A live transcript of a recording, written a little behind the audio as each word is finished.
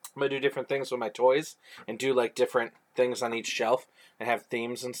I'm going to do different things with my toys and do like different things on each shelf and have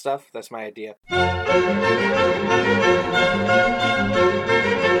themes and stuff. That's my idea.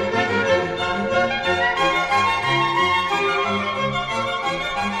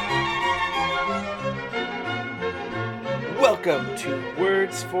 Welcome to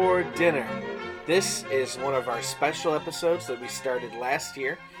Words for Dinner. This is one of our special episodes that we started last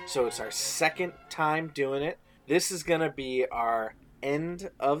year, so it's our second time doing it. This is going to be our end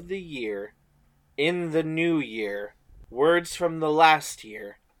of the year, in the new year, words from the last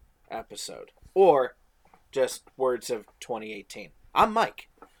year episode, or just words of 2018. I'm Mike.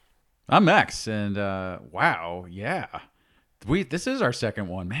 I'm Max, and wow, yeah. This is our second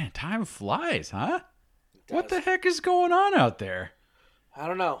one. Man, time flies, huh? What the heck is going on out there? I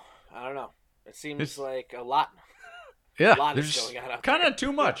don't know. It seems like a lot. Yeah, a lot there's is going on out kind there. of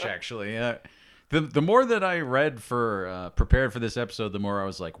too much, actually. The more that I read for prepared for this episode, the more I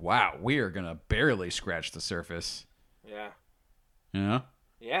was like, wow, we are gonna barely scratch the surface. Yeah. You know?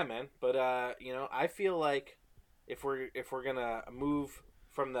 Yeah, man. But I feel like if we're gonna move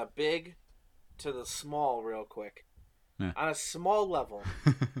from the big to the small real quick, yeah. On a small level,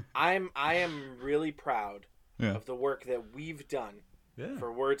 I am really proud of the work that we've done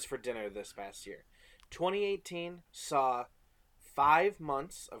for Words for Dinner this past year. 2018 saw 5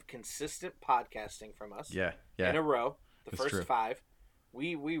 months of consistent podcasting from us. Yeah. In a row. The That's first true. 5.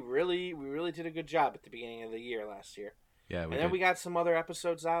 We really did a good job at the beginning of the year last year. Yeah, and then we got some other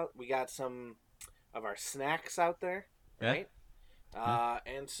episodes out. We got some of our snacks out there, right?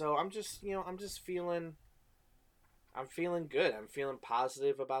 And so I'm just feeling good. I'm feeling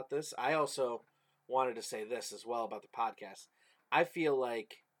positive about this. I also wanted to say this as well about the podcast. I feel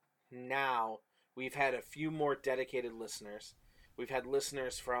like now we've had a few more dedicated listeners. We've had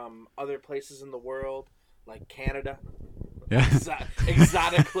listeners from other places in the world, like Canada. Yeah.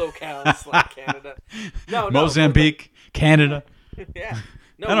 Exotic locales like Canada. Mozambique, Canada. Yeah.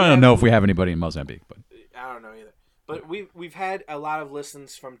 No, I don't know if we have anybody in Mozambique, but I don't know either. But we've had a lot of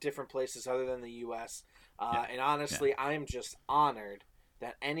listens from different places other than the U.S. And honestly, I'm just honored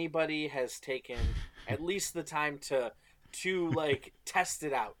that anybody has taken at least the time to like test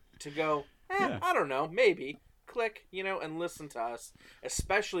it out, to go, I don't know, maybe click, and listen to us,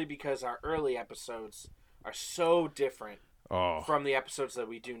 especially because our early episodes are so different from the episodes that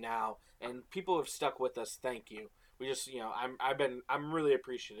we do now, and people have stuck with us. Thank you. We just, I'm really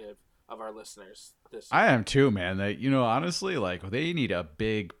appreciative of our listeners this year. I am too, man. Honestly, like, they need a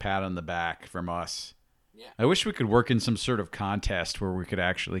big pat on the back from us. Yeah. I wish we could work in some sort of contest where we could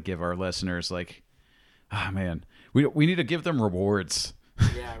actually give our listeners, like, we need to give them rewards.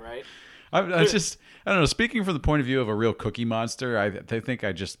 Yeah, right. I don't know. Speaking from the point of view of a real cookie monster, I think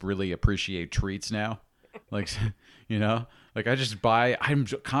I just really appreciate treats now. Like, like I'm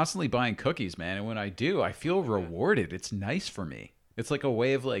constantly buying cookies, man. And when I do, I feel rewarded. It's nice for me. It's like a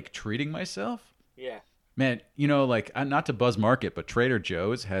way of like treating myself. Yeah. Man, like, not to buzz market, but Trader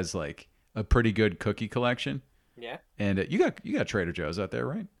Joe's has like a pretty good cookie collection. Yeah. And you got Trader Joe's out there,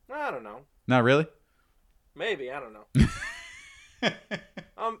 right? I don't know. Not really? Maybe, I don't know.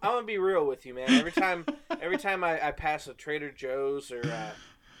 I'm gonna be real with you, man. Every time I pass a Trader Joe's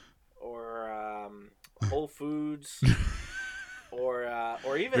or Whole Foods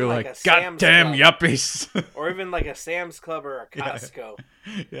or even You're like like a Sam's goddamn Club, yuppies. or even like a Sam's Club or a Costco,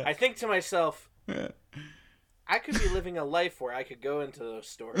 Yeah. I think to myself, I could be living a life where I could go into those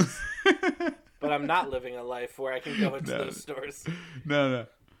stores, but I'm not living a life where I can go into those stores. No.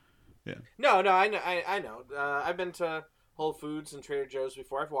 Yeah. No, I know. I've been to Whole Foods and Trader Joe's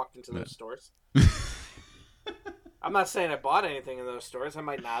before. I've walked into those stores. I'm not saying I bought anything in those stores. I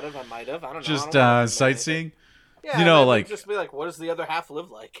might not have. I might have. I don't know. Just sightseeing. Yeah, like just be like, what does the other half live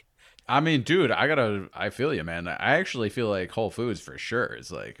like? I mean, dude, I feel you, man. I actually feel like Whole Foods for sure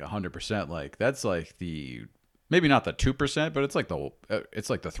is like 100%. Like, that's like maybe not the 2%, but it's like the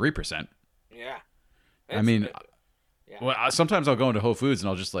 3%. Yeah. I mean, well, sometimes I'll go into Whole Foods and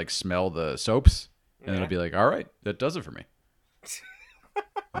I'll just like smell the soaps, and it'll be like, all right, that does it for me.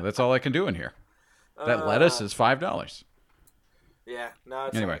 Well, that's all I can do in here. That lettuce is $5. Yeah. No.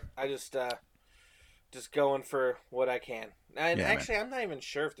 It's anyway, I just going for what I can. And actually, I'm not even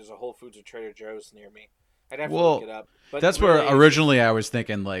sure if there's a Whole Foods or Trader Joe's near me. I'd have to look it up. But that's really, where originally I was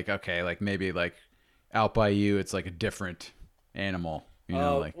thinking, like, okay, like maybe like out by you, it's like a different animal.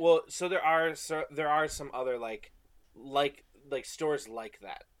 Like. Well, so there are some other like stores like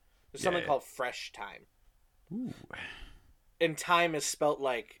that. There's something called Fresh Time. Ooh. And time is spelt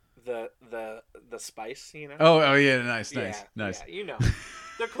like the spice, Oh yeah, nice. Yeah, nice. Yeah,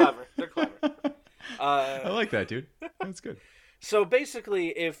 they're clever. I like that, dude. That's good. So basically,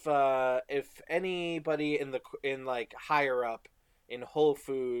 if anybody in like higher up in Whole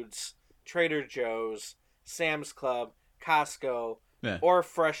Foods, Trader Joe's, Sam's Club, Costco, Yeah. or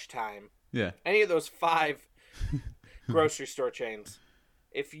Fresh Time, Yeah. any of those 5 grocery store chains,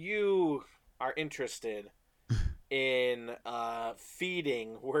 if you are interested in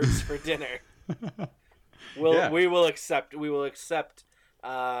feeding Words for Dinner, we will accept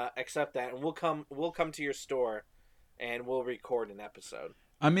that, and we'll come to your store and we'll record an episode.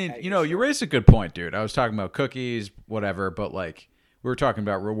 I mean, you raised a good point, dude. I was talking about cookies, whatever, but like we were talking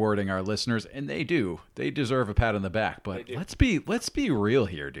about rewarding our listeners, and they deserve a pat on the back. But let's be real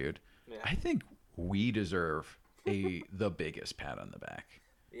here, dude. Yeah. I think we deserve the biggest pat on the back.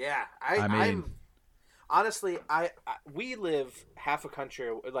 Yeah, I'm honestly, we live half a country.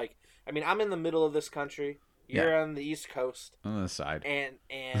 Like, I mean, I'm in the middle of this country. You're on the East Coast, on the side, and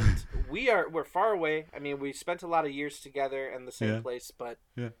we're far away. I mean, we spent a lot of years together in the same place, but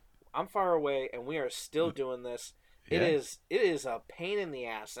I'm far away, and we are still doing this. It is a pain in the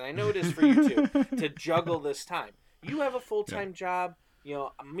ass, and I know it is for you too to juggle this time. You have a full-time job. You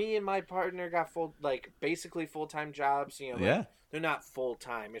know, me and my partner got basically full-time jobs. You know, they're not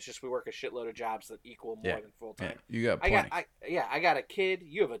full-time. It's just we work a shitload of jobs that equal more than full-time. Yeah. You got plenty. I got a kid.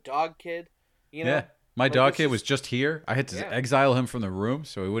 You have a dog kid. You know. Yeah. My dog kid was just here. I had to exile him from the room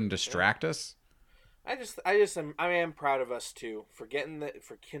so he wouldn't distract us. I am proud of us too for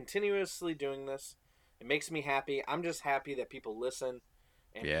continuously doing this. It makes me happy. I'm just happy that people listen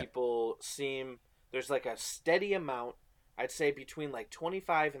and people there's like a steady amount. I'd say between like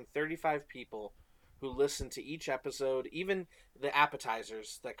 25 and 35 people who listen to each episode, even the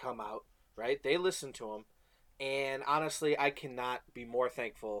appetizers that come out, right? They listen to them. And honestly, I cannot be more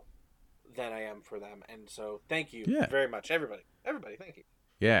thankful than I am for them, and so thank you very much, everybody, thank you.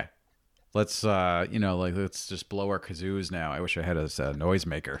 Yeah, let's let's just blow our kazoos now. I wish I had a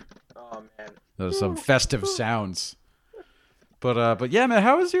noisemaker. Oh man, those some festive sounds. But yeah, man,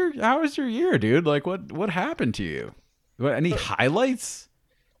 how was your year, dude? Like, what happened to you? Any highlights?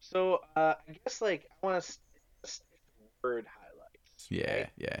 So I guess like I want to word highlights. Yeah,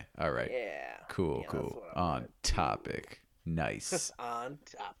 right? All right. Yeah. Cool. On topic. Nice. On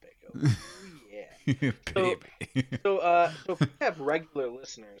topic. Oh, yeah. Baby. So if we have regular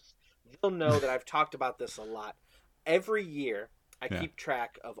listeners, they'll know that I've talked about this a lot. Every year, I keep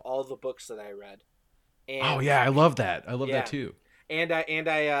track of all the books that I read. And, I love that. I love that too. And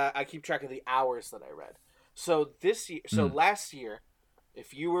I keep track of the hours that I read. So last year,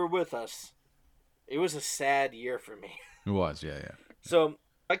 if you were with us, it was a sad year for me. It was, yeah. So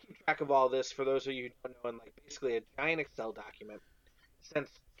I keep track of all this for those of you who don't know, in like basically a giant Excel document. Since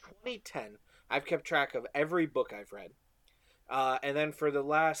 2010, I've kept track of every book I've read. And then for the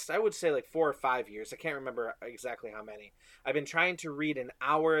last, I would say like 4 or 5 years, I can't remember exactly how many, I've been trying to read an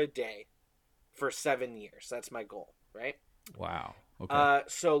hour a day for 7 years. That's my goal, right? Wow. Okay.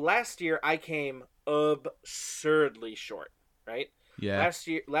 So last year I came absurdly short, right? Yeah.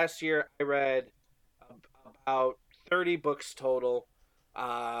 Last year I read about 30 books total.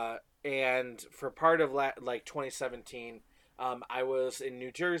 And for part of 2017, I was in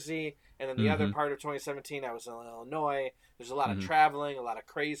New Jersey, and then the other part of 2017, I was in Illinois. There's a lot of traveling, a lot of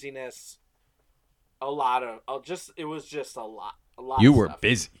craziness, it was just a lot. You were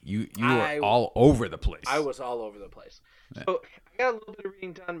busy. You were all over the place. I was all over the place. Yeah. So I got a little bit of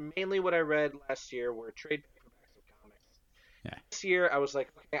reading done. Mainly what I read last year were trade paperbacks of comics. Yeah. This year I was like,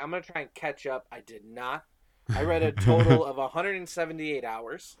 okay, I'm going to try and catch up. I did not. I read a total of 178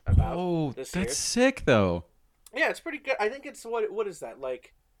 hours about this year. That's sick, though. Yeah, it's pretty good. I think it's, what is that,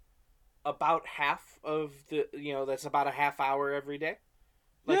 like, about half of the, that's about a half hour every day?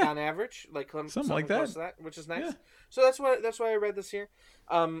 Like, on average? Like something like that. Close to that, which is nice. Yeah. So that's why I read this year.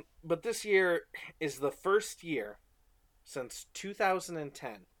 But this year is the first year since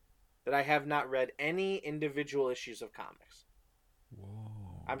 2010 that I have not read any individual issues of comics.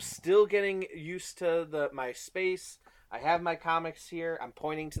 Whoa. I'm still getting used to my space. I have my comics here. I'm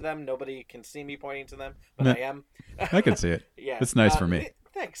pointing to them. Nobody can see me pointing to them, but I am. I can see it. Yeah, it's nice for me.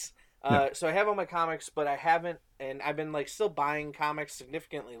 Thanks. So I have all my comics, but I haven't, and I've been still buying comics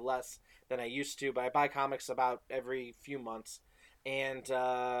significantly less than I used to. But I buy comics about every few months, and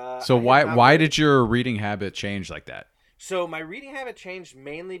so why did your reading habit change like that? So my reading habit changed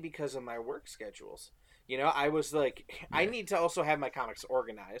mainly because of my work schedules. I was like, I need to also have my comics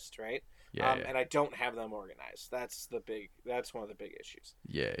organized, right? Yeah, and I don't have them organized. That's one of the big issues.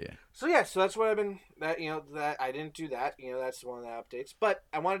 Yeah. So that's what I've been, that I didn't do that. That's one of the updates. But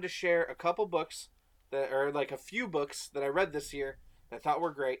I wanted to share a couple books a few books that I read this year that I thought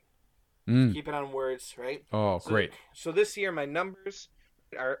were great. Keep it on words, right? Oh, great. So this year, my numbers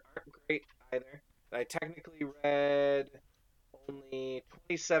aren't great either. I technically read only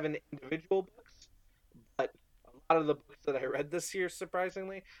 27 individual books, but a lot of the books that I read this year,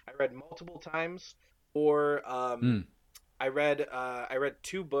 surprisingly, I read multiple times, or I read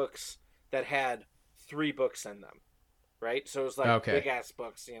 2 books that had 3 books in them, right? So it was like big ass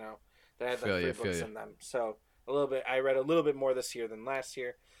books, that had like 3 books in them. So I read a little bit more this year than last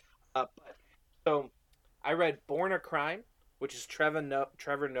year. So I read Born a Crime, which is Trevor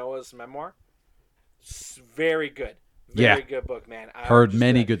Noah's memoir. It's very good. Very good book, man. Heard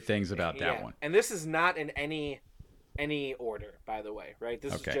many good things about that one. And this is not in any order, by the way, right?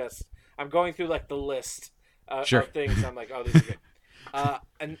 This is just, I'm going through like the list of things. I'm like, oh, these are good.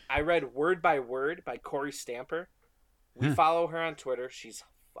 And I read Word by Word by Corey Stamper. We follow her on Twitter. She's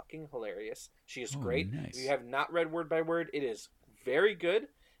fucking hilarious. She is great. Nice. If you have not read Word by Word, it is very good.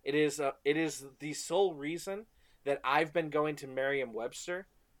 It is the sole reason that I've been going to Merriam-Webster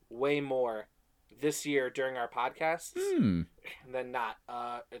way more this year during our podcasts than not.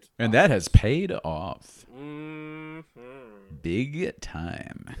 And that has paid off. Mm-hmm. Big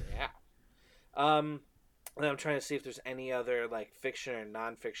time. Yeah. And I'm trying to see if there's any other like fiction or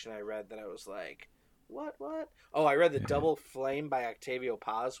nonfiction I read that I was like, what? Oh, I read The Double Flame by Octavio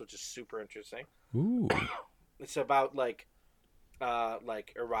Paz, which is super interesting. Ooh. It's about like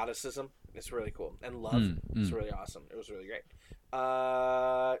eroticism. It's really cool. And love. It's really awesome. It was really great.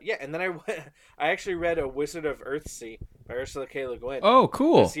 And then I actually read A Wizard of Earthsea by Ursula K. Le Guin. Oh,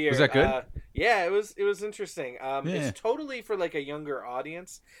 cool. Was that good? Yeah, it was interesting. It's totally for like a younger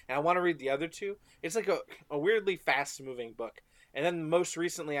audience, and I want to read the other 2. It's like a weirdly fast moving book. And then most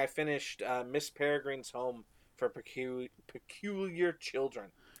recently I finished Miss Peregrine's Home for Peculiar Children.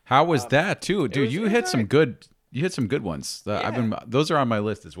 How was that too? Dude, you hit some good ones. Those are on my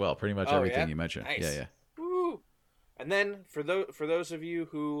list as well. Pretty much everything you mentioned. Nice. Yeah. Woo. And then for those of you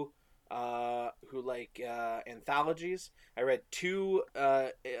who like anthologies, I read 2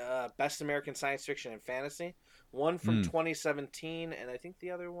 Best American Science Fiction and Fantasy. One from 2017, and I think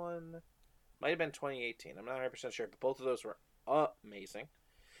the other one might have been 2018. I'm not 100% sure, but both of those were amazing.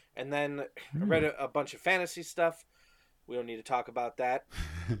 And then I read a bunch of fantasy stuff. We don't need to talk about that.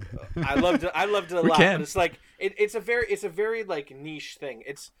 I loved it a lot, but it's like it's a very like niche thing.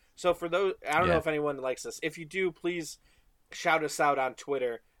 It's so for those, I don't know if anyone likes this. If you do, please shout us out on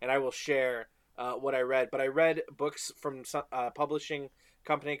Twitter, and I will share what I read. But I read books from a publishing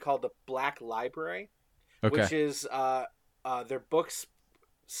company called the Black Library, which is their books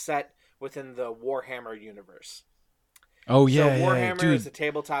set within the Warhammer universe. Oh yeah, so Warhammer is a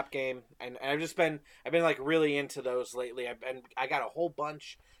tabletop game, and I've been like really into those lately. I got a whole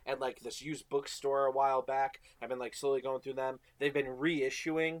bunch at like this used bookstore a while back. I've been like slowly going through them. They've been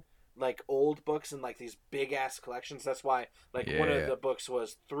reissuing like old books in like these big ass collections. That's why like one of the books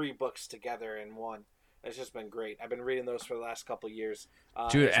was 3 books together in one. It's just been great. I've been reading those for the last couple of years.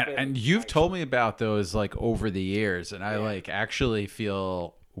 Dude, and you've told me about those like over the years, and I like actually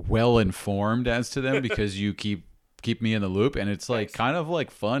feel well informed as to them because you keep me in the loop, and it's like kind of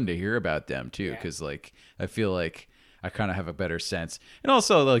like fun to hear about them too, because like I feel like I kind of have a better sense, and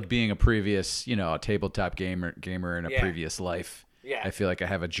also like being a previous a tabletop gamer in a previous life, I feel like I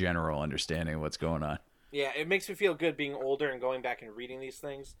have a general understanding of what's going on. It makes me feel good being older and going back and reading these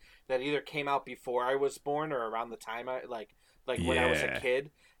things that either came out before I was born or around the time I like when I was a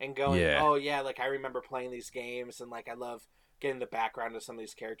kid, and going like I remember playing these games, and like I love getting the background of some of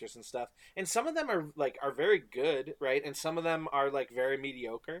these characters and stuff. And some of them are very good, right? And some of them are like very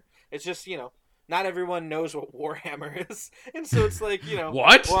mediocre. It's just, not everyone knows what Warhammer is. And so it's like,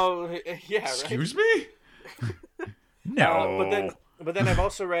 what? Well, yeah, Excuse right? me? No. But then I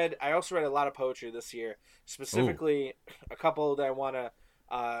also read a lot of poetry this year, specifically a couple that I want to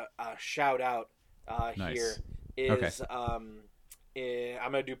shout out here is I'm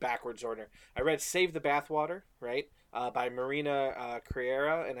going to do backwards order. I read Save the Bathwater, right? By Marina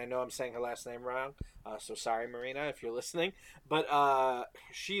Carrera, and I know I'm saying her last name wrong, so sorry, Marina, if you're listening. But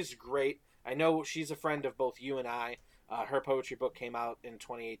she's great. I know she's a friend of both you and I. Her poetry book came out in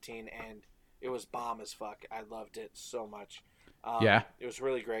 2018, and it was bomb as fuck. I loved it so much. It was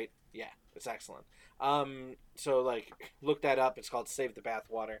really great. Yeah, it's excellent. So like, look that up. It's called Save the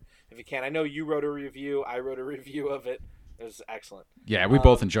Bathwater if you can. I know you wrote a review. I wrote a review of it. It was excellent. Yeah, we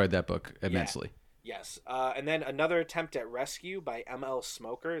both enjoyed that book immensely. Yeah. Yes. And then Another Attempt at Rescue by M.L.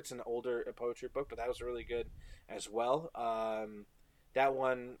 Smoker. It's an older poetry book, but that was really good as well. That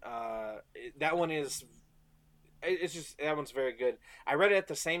one is, it's just, that one's very good. I read it at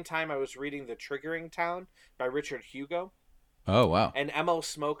the same time I was reading The Triggering Town by Richard Hugo. Oh wow. And M.L.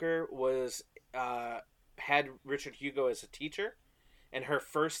 Smoker was had Richard Hugo as a teacher, and her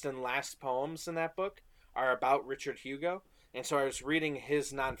first and last poems in that book are about Richard Hugo. And so I was reading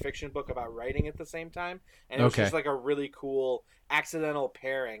his nonfiction book about writing at the same time, and it was Okay. just like a really cool accidental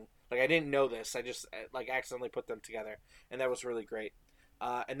pairing. Like I didn't know this, I just like accidentally put them together, and that was really great.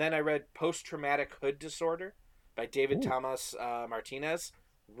 And then I read Post Traumatic Hood Disorder by David Ooh. Thomas Martinez.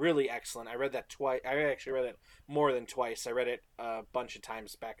 Really excellent. I read that twice. I actually read it more than twice. I read it a bunch of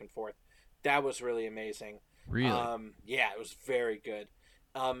times back and forth. That was really amazing. Really? Yeah, it was very good.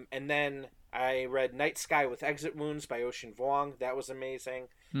 And then I read Night Sky with Exit Wounds by Ocean Vuong. That was amazing.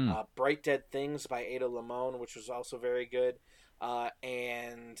 Hmm. Bright Dead Things by Ada Limon, which was also very good.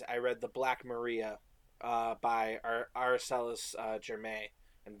 And I read The Black Maria by Araceli Germain,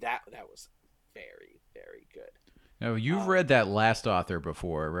 and that was very, very good. Now you've read that last author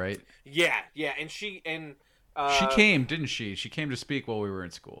before, right? Yeah, and she came, didn't she? She came to speak while we were in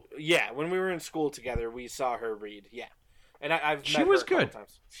school. Yeah, when we were in school together, we saw her read. Yeah, and I've She met was her a couple good.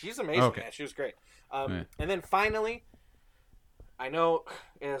 times. She's amazing. Okay. Man. She was great. Yeah. And then finally, I know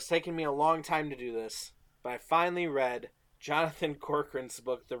it's taken me a long time to do this, but I finally read Jonathan Corcoran's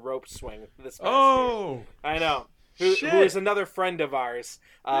book, The Rope Swing, this past year. I know. Who is another friend of ours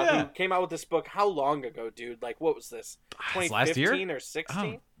who came out with this book how long ago, dude? Like, what was this? 2015 or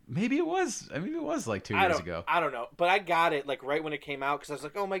 16? Oh, maybe it was. I mean, it was like 2 years ago. I don't know. But I got it, like, right when it came out because I was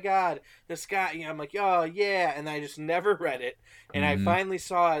like, oh, my God, this guy. You know, I'm like, oh, yeah. And I just never read it. And I finally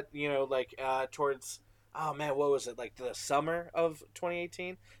saw it, you know, like, towards, oh, man, what was it? Like, the summer of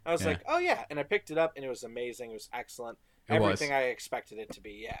 2018? I was like, oh, yeah. And I picked it up, and it was amazing. It was excellent. Everything I expected it to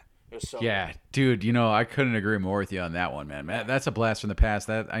be, yeah. It was so good. Dude, you know, I couldn't agree more with you on that one, man. That's a blast from the past.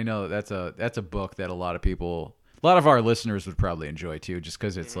 That I know that's a book that a lot of our listeners would probably enjoy too, just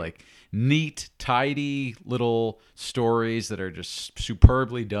because it's like neat, tidy little stories that are just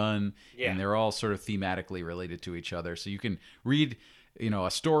superbly done, and they're all sort of thematically related to each other. So you can read, you know,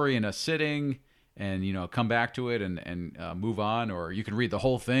 a story in a sitting, and you know, come back to it and move on, or you can read the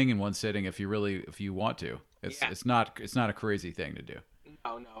whole thing in one sitting if you want to. It's not a crazy thing to do.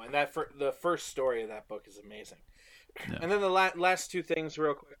 No, and the first story of that book is amazing. Yeah. And then the last two things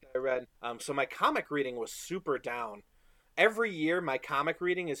real quick that I read. So my comic reading was super down. Every year, my comic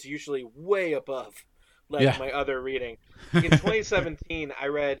reading is usually way above my other reading. In 2017, I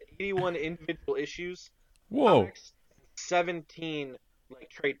read 81 individual issues. Whoa. Comics, 17 like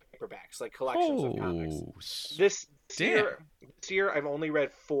trade paperbacks, like collections of comics. This year, I've only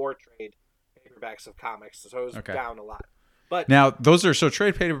read 4 trade paperbacks of comics, so it was down a lot. But now those are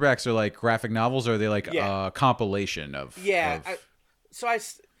trade paperbacks are like graphic novels, or are they like a compilation of? Yeah.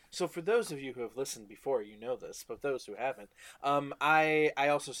 So for those of you who have listened before, you know this, but those who haven't, I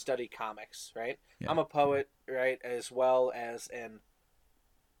also study comics, right? Yeah. I'm a poet, right, as well as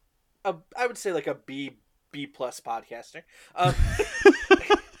I would say like a B plus podcaster.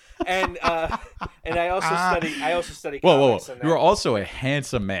 And I also study comics. Whoa! You're also a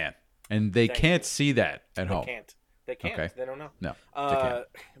handsome man, and they can't see that at home. They can't. Okay. They don't know. No. They can't.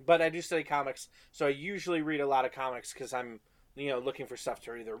 But I do study comics, so I usually read a lot of comics because I'm, you know, looking for stuff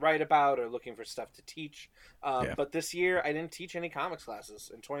to either write about or looking for stuff to teach. But this year I didn't teach any comics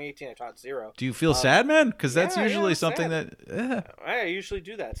classes. In 2018, I taught 0. Do you feel sad, man? Because that's usually something sad. I usually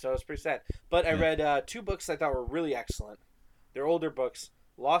do that, so it's pretty sad. But I read 2 books I thought were really excellent. They're older books.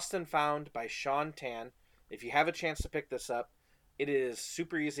 Lost and Found by Sean Tan. If you have a chance to pick this up, it is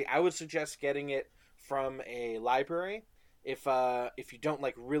super easy. I would suggest getting it from a library if you don't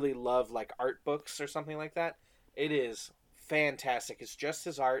really love like art books or something like that. It is fantastic. It's just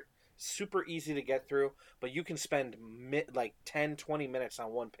his art, super easy to get through, but you can spend 10-20 minutes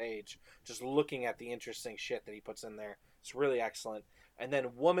on one page just looking at the interesting shit that he puts in there. It's really excellent. And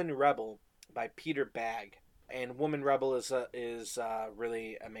then Woman Rebel by Peter Bagge, and Woman Rebel is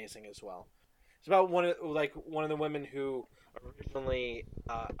really amazing as well. It's about one of the women who originally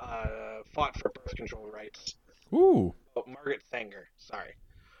fought for birth control rights. Ooh. Oh, Margaret Sanger, sorry.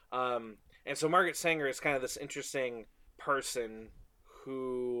 And so Margaret Sanger is kind of this interesting person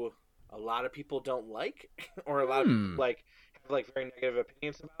who a lot of people don't like, or a lot of people have very negative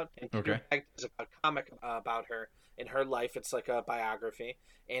opinions about. And Peter Bagge does a comic about her in her life. It's like a biography,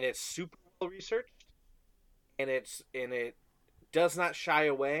 and it's super well researched, and it does not shy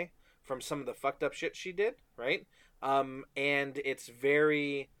away from some of the fucked up shit she did, right? And it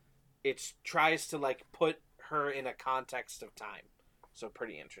tries to put her in a context of time. So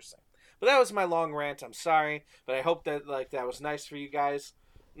pretty interesting. But that was my long rant. I'm sorry, but I hope that that was nice for you guys.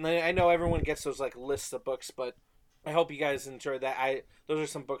 And I know everyone gets those lists of books, but I hope you guys enjoyed that. Those are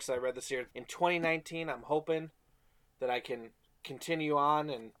some books that I read this year. In 2019, I'm hoping that I can continue on,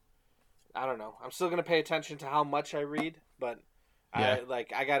 and I don't know. I'm still gonna pay attention to how much I read, but Yeah.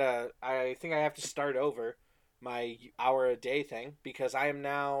 I think I have to start over my hour a day thing because I am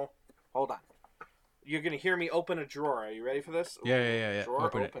now. Hold on. You're gonna hear me open a drawer. Are you ready for this? Yeah. Drawer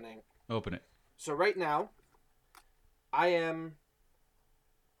Open opening. it. Open it. So right now, I am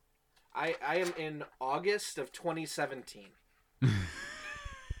in August of 2017.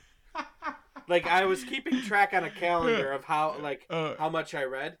 Like I was keeping track on a calendar of how much I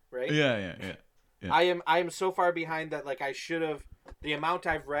read, right? Yeah. I am so far behind that like I should have the amount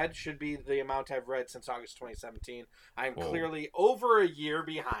I've read should be the amount I've read since August 2017. I'm clearly over a year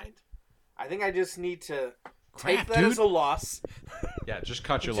behind. I think I just need to take that as a loss. Yeah, just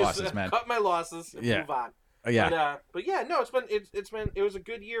cut your losses, man. Cut my losses and move on. Yeah. But yeah, no, it was a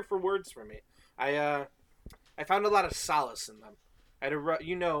good year for words for me. I found a lot of solace in them. I had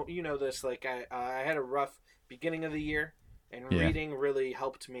you know this, like I had a rough beginning of the year, and reading really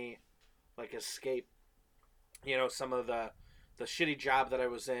helped me like escape, some of the shitty job that I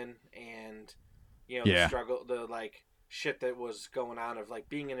was in, and the struggle, the like shit that was going on of like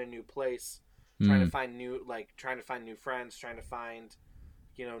being in a new place, trying to find new friends, trying to find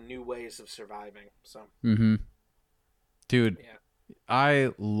new ways of surviving. So dude, yeah.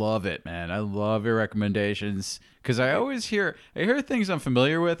 I love it, man. I love your recommendations because I hear things I'm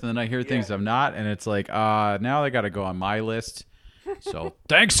familiar with, and then I hear things I'm not, and it's like, now they got to go on my list. So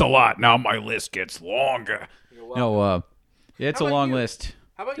thanks a lot. Now my list gets longer. You're welcome. It's a long list.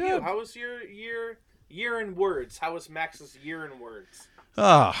 How about you? How was your year in words? How was Max's year in words?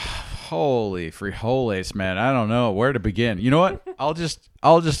 Holy frijoles, man. I don't know where to begin. You know what? I'll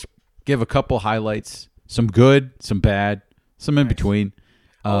just give a couple highlights. Some good, some bad, some in between.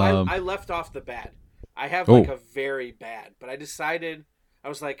 I left off the bad. I have like a very bad, but I decided I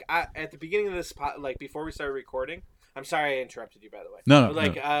was like at the beginning of this like before we started recording. I'm sorry I interrupted you, by the way. No.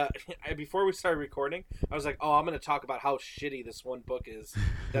 But before we started recording, I was like, "Oh, I'm going to talk about how shitty this one book is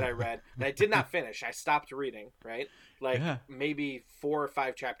that I read." And I did not finish. I stopped reading. Right, maybe 4 or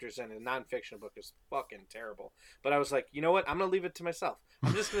 5 chapters in. A nonfiction book is fucking terrible. But I was like, you know what? I'm going to leave it to myself.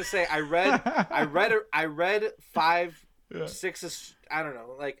 I'm just going to say I read 5, 6. I don't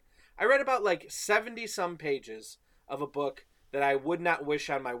know. Like I read about like 70 some pages of a book that I would not wish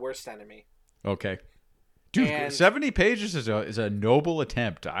on my worst enemy. Okay. Dude, 70 pages is a noble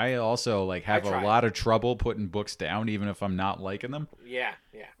attempt. I also have a lot of trouble putting books down, even if I'm not liking them. Yeah.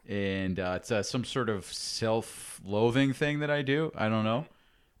 And it's some sort of self-loathing thing that I do. I don't know.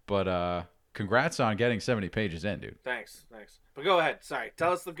 But congrats on getting 70 pages in, dude. Thanks. But go ahead. Sorry.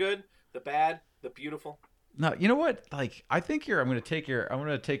 Tell us the good, the bad, the beautiful. No, you know what? Like, I think I'm gonna take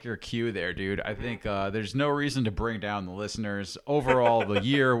your cue there, dude. I think there's no reason to bring down the listeners. Overall, the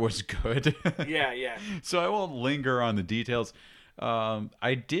year was good. Yeah. So I won't linger on the details.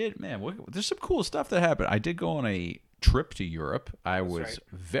 I did, man. There's some cool stuff that happened. I did go on a trip to Europe. I was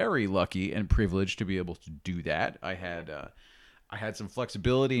very lucky and privileged to be able to do that. I had some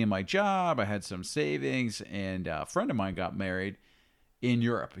flexibility in my job. I had some savings, and a friend of mine got married in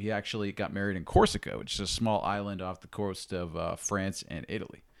Europe. He actually got married in Corsica, which is a small island off the coast of France and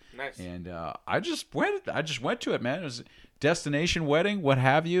Italy. Nice. And I just went to it, man. It was a destination wedding, what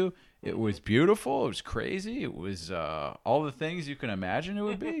have you. It was beautiful. It was crazy. It was all the things you can imagine it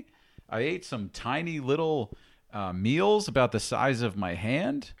would be. I ate some tiny little meals about the size of my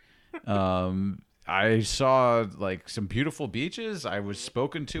hand. I saw like some beautiful beaches. I was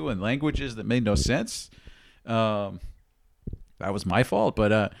spoken to in languages that made no sense. That was my fault,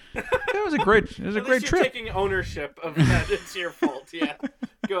 but it was a great trip. Taking ownership of that. It's your fault. Yeah.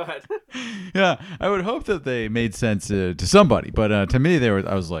 Go ahead. Yeah, I would hope that they made sense to somebody, but to me,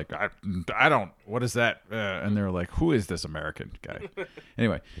 I was like, I don't. What is that? And they were like, who is this American guy?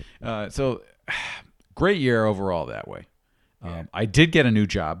 Anyway, so great year overall that way. I did get a new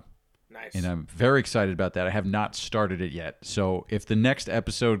job. Nice. And I'm very excited about that. I have not started it yet. So if the next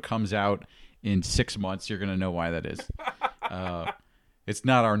episode comes out in 6 months, you're going to know why that is. It's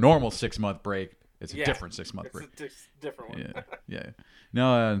not our normal 6-month break. It's a different 6-month break. It's a different one. Yeah.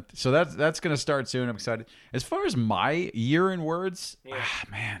 No, so that's going to start soon. I'm excited. As far as my year in words,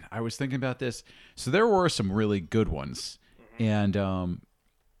 man, I was thinking about this. So there were some really good ones. And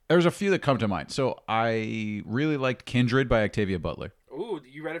there's a few that come to mind. So I really liked Kindred by Octavia Butler. Ooh,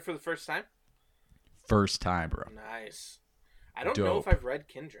 you read it for the first time? First time, bro. Nice. I don't know if I've read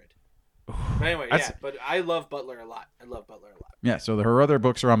Kindred. But anyway, but I love Butler a lot. Yeah, so her other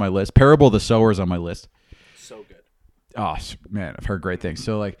books are on my list. Parable of the Sower is on my list. So good. Oh, man, I've heard great things.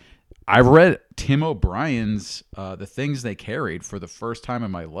 So, like, I've read Tim O'Brien's The Things They Carried for the first time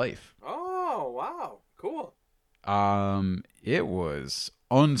in my life. Oh, wow. Cool. it was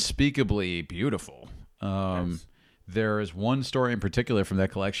unspeakably beautiful. Nice. There is one story in particular from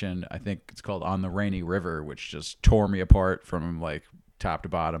that collection. I think it's called On the Rainy River, which just tore me apart from like top to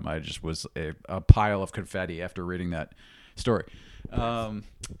bottom. I just was a pile of confetti after reading that story. And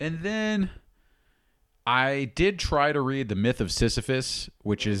then I did try to read The Myth of Sisyphus,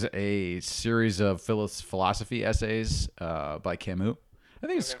 which is a series of philosophy essays by Camus. I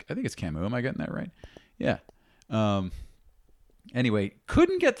think it's Camus. Am I getting that right? Yeah. Anyway,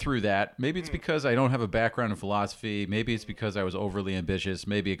 couldn't get through that. Maybe it's because I don't have a background in philosophy. Maybe it's because I was overly ambitious.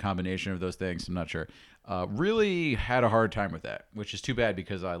 Maybe a combination of those things. I'm not sure. Really had a hard time with that, which is too bad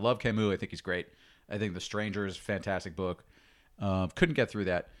because I love Camus. I think he's great. I think The Stranger is a fantastic book. Couldn't get through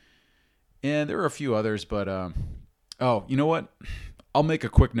that. And there were a few others, but you know what? I'll make a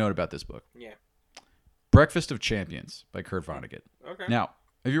quick note about this book. Yeah. Breakfast of Champions by Kurt Vonnegut. Okay. Now,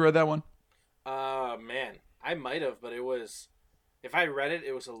 have you read that one? Man, I might have, but it was. If I read it,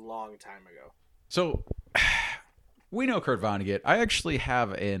 it was a long time ago. So, we know Kurt Vonnegut. I actually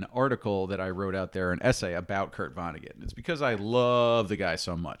have an article that I wrote out there, an essay about Kurt Vonnegut. And it's because I love the guy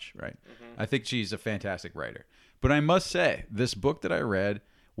so much, right? Mm-hmm. I think she's a fantastic writer. But I must say, this book that I read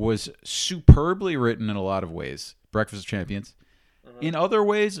was superbly written in a lot of ways. Breakfast of Champions. Mm-hmm. In other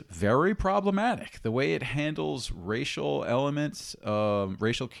ways, very problematic. The way it handles racial elements,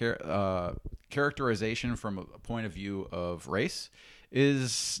 racial characterization from a point of view of race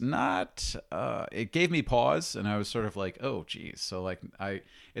is not. It gave me pause, and I was sort of like, "Oh, geez." So like,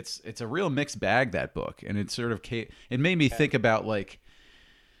 it's a real mixed bag, that book, and it sort of it made me think about like,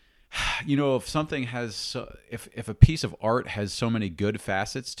 you know, if something has if a piece of art has so many good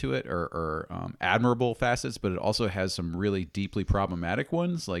facets to it or admirable facets, but it also has some really deeply problematic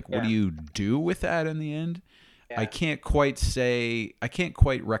ones, like what do you do with that in the end? I can't quite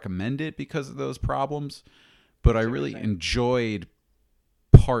recommend it because of those problems, but I really enjoyed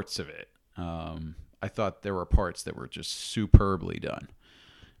parts of it. I thought there were parts that were just superbly done.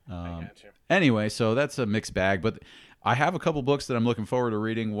 Anyway, so that's a mixed bag, but I have a couple books that I'm looking forward to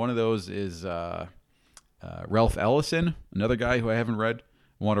reading. One of those is Ralph Ellison, another guy who I haven't read.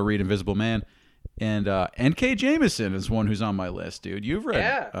 I want to read Invisible Man. And N.K. Jemisin is one who's on my list, dude. You've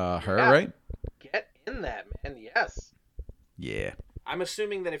read her, right? Get in that, man. Yes. Yeah. I'm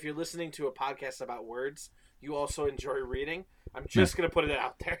assuming that if you're listening to a podcast about words, you also enjoy reading. I'm just going to put it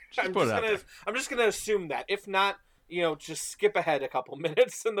out there. I'm just going to assume that. If not, you know, just skip ahead a couple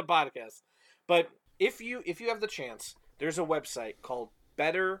minutes in the podcast. But if you have the chance, there's a website called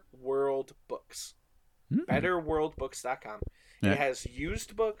Better World Books. BetterWorldBooks.com. Yeah. It has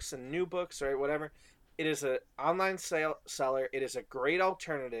used books and new books, or whatever. It is an online seller. It is a great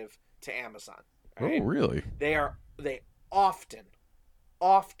alternative to Amazon. Right? Oh, really? They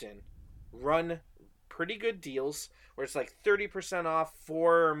often run pretty good deals where it's like 30% off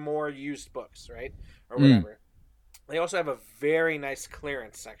 4 or more used books, right? Or whatever. They also have a very nice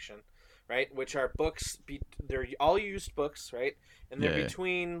clearance section, right? Which are books, they're all used books, right? And they're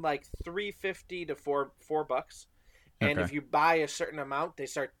between like $3.50 to $4. And if you buy a certain amount, they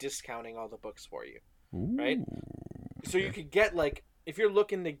start discounting all the books for you, right? So you could get like, if you're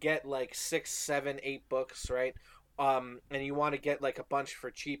looking to get like 6, 7, 8 books, right? And you want to get like a bunch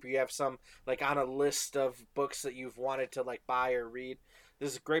for cheap, you have some like on a list of books that you've wanted to like buy or read.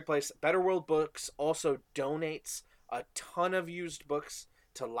 This is a great place. Better World Books also donates a ton of used books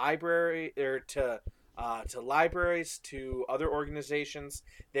to libraries, to other organizations.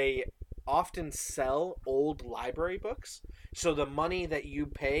 They often sell old library books, so the money that you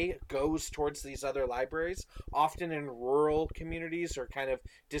pay goes towards these other libraries, often in rural communities or kind of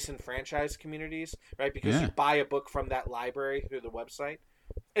disenfranchised communities, right? Because you buy a book from that library through the website.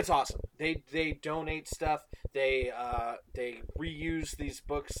 It's awesome. They donate stuff. They reuse these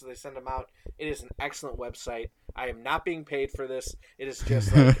books. They send them out. It is an excellent website. I am not being paid for this. It is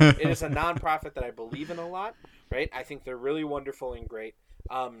just like, it is a nonprofit that I believe in a lot, right? I think they're really wonderful and great.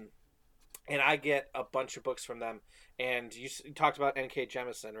 And I get a bunch of books from them. And you talked about N.K.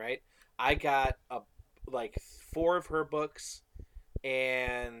 Jemisin, right? I got like 4 of her books.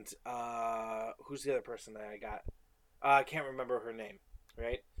 And who's the other person that I got? I can't remember her name,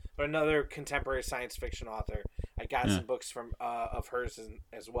 right? But another contemporary science fiction author. I got some books from of hers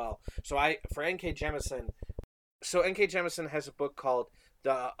as well. So for N.K. Jemisin. So N.K. Jemisin has a book called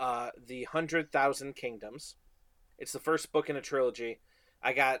The 100,000 Kingdoms. It's the first book in a trilogy.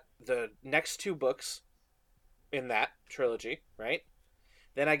 I got the next 2 books in that trilogy, right?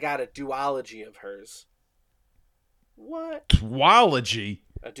 Then I got a duology of hers. What? Duology?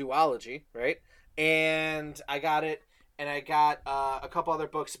 A duology, right? And I got it, and I got a couple other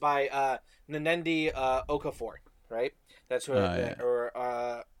books by Nnendi Okafor, right? That's what,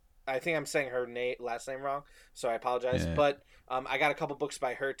 or I think I'm saying her last name wrong, so I apologize. Yeah. But I got a couple books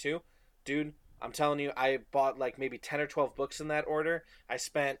by her too, dude. I'm telling you, I bought like maybe 10 or 12 books in that order. I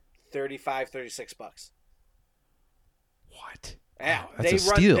spent $35-$36. What? Yeah, wow, that's a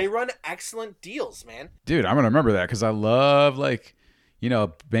steal. They run excellent deals, man. Dude, I'm gonna remember that because I love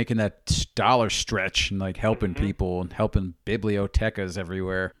making that dollar stretch and like helping people and helping bibliotecas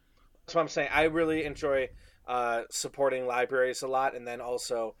everywhere. That's what I'm saying. I really enjoy supporting libraries a lot, and then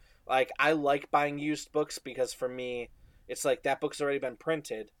also like I like buying used books because for me, it's like that book's already been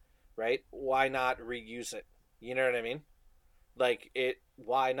printed, right? Why not reuse it? You know what I mean? Like it.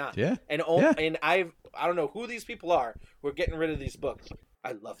 Why not? Yeah. And I don't know who these people are who are getting rid of these books.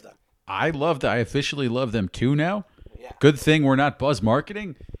 I love them. I officially love them too now. Yeah. Good thing we're not buzz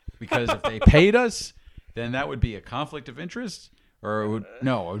marketing, because if they paid us, then that would be a conflict of interest, or it would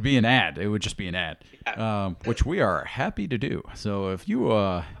be an ad. It would just be an ad, which we are happy to do. So if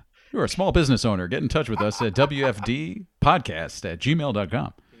you're a small business owner, get in touch with us at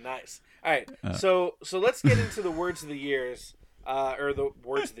wfdpodcast@gmail.com. Nice. All right. So let's get into the words of the years, or the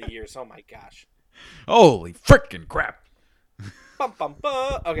words of the years. Oh my gosh. Holy frickin' crap. Bum, bum,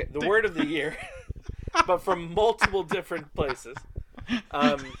 bum. Okay, the word of the year, but from multiple different places,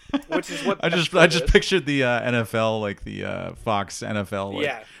 which is what I just pictured the NFL, like the Fox NFL. Like,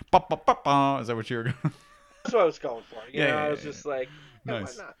 yeah. Ba, ba, ba, ba. Is that what you were going? That's what I was going for. I was yeah. just like,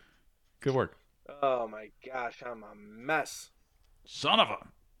 Nice. Why not? Good work. Oh my gosh, I'm a mess. Son of a.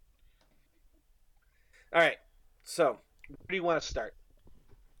 All right, so where do you want to start?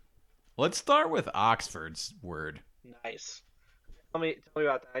 Let's start with Oxford's word. Nice. Tell me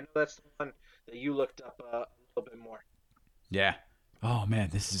about that. I know that's the one that you looked up a little bit more. Yeah. Oh man,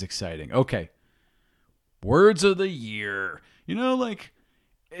 this is exciting. Okay. Words of the year.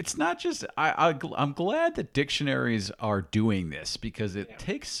 It's not just I'm glad that dictionaries are doing this, because it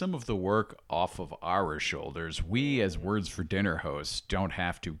takes some of the work off of our shoulders. We, as Words for Dinner hosts, don't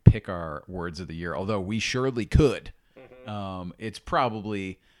have to pick our words of the year, although we surely could. Mm-hmm. It's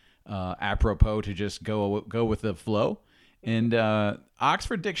probably apropos to just go with the flow. And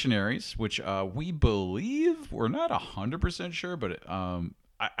Oxford Dictionaries, which we believe, we're not 100% sure, but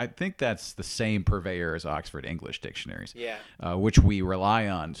I think that's the same purveyor as Oxford English Dictionaries, which we rely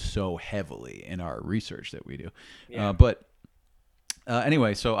on so heavily in our research that we do. Yeah.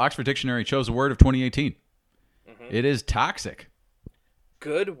 Anyway, so Oxford Dictionary chose a word of 2018. Mm-hmm. It is toxic.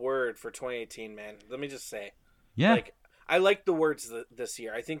 Good word for 2018, man. Let me just say. Yeah. I like the words this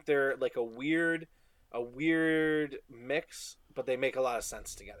year. I think they're like a weird mix, but they make a lot of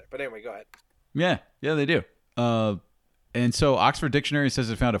sense together. But anyway, go ahead. Yeah, they do. And so Oxford Dictionary says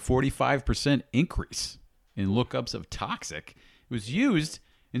it found a 45% increase in lookups of toxic. It was used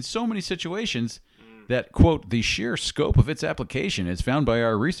in so many situations that, quote, the sheer scope of its application, as found by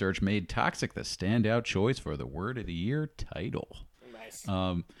our research, made toxic the standout choice for the word of the year title. Nice.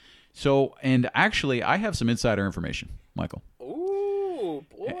 And actually, I have some insider information, Michael. Ooh,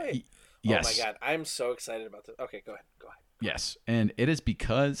 boy. Yes. Oh my God, I'm so excited about this. Okay, go ahead. Yes, and it is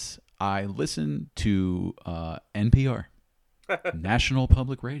because I listen to NPR, National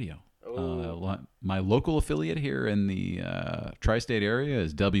Public Radio. My local affiliate here in the tri-state area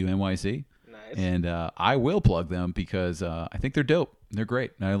is WNYC. Nice. And I will plug them because I think they're dope. They're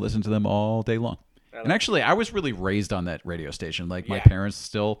great, and I listen to them all day long. And actually, I was really raised on that radio station. Like, my parents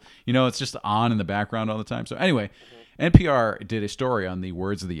still, it's just on in the background all the time. So anyway, NPR did a story on the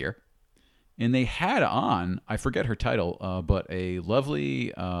words of the year. And they had on, I forget her title, but a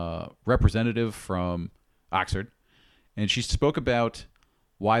lovely representative from Oxford. And she spoke about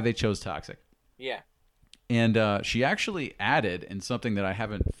why they chose toxic. Yeah. And she actually added in something that I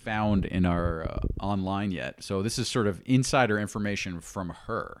haven't found in our online yet. So this is sort of insider information from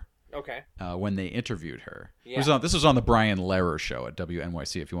her. Okay. When they interviewed her. Yeah. This was on the Brian Lehrer show at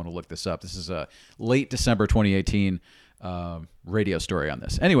WNYC, if you want to look this up. This is a late December 2018 radio story on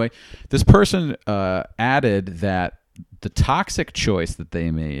this. Anyway, this person added that the toxic choice that they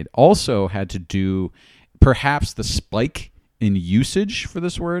made also had to do, perhaps the spike in usage for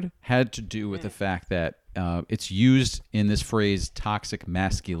this word had to do with the fact that it's used in this phrase, toxic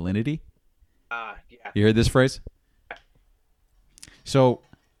masculinity. Yeah. You heard this phrase? So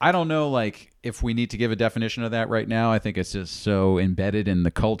I don't know, if we need to give a definition of that right now. I think it's just so embedded in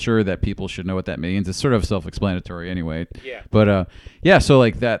the culture that people should know what that means. It's sort of self-explanatory anyway. Yeah. But so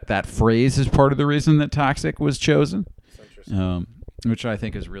that phrase is part of the reason that toxic was chosen. That's interesting. Which I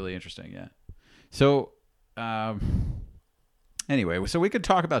think is really interesting. Yeah. So, Anyway, so we could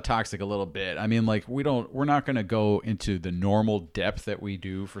talk about toxic a little bit. I mean, like we're not going to go into the normal depth that we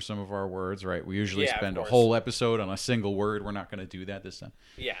do for some of our words, right? We usually spend a whole episode on a single word. We're not going to do that this time.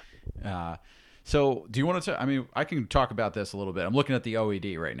 Yeah. So do you want to? I mean, I can talk about this a little bit. I'm looking at the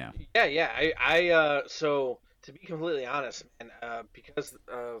OED right now. Yeah. I so to be completely honest, man, because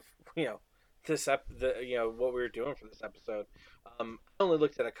of what we were doing for this episode, I only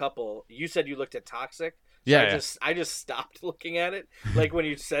looked at a couple. You said you looked at toxic. So I just stopped looking at it. Like when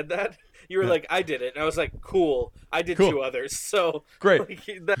you said that, you were like, "I did it," and I was like, "Cool, I did 2 others." So great. Like,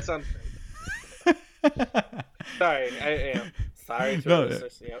 that's unfair. Sorry, I am sorry to our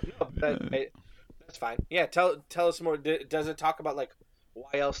listeners. That's fine. Yeah, tell us more. Does it talk about like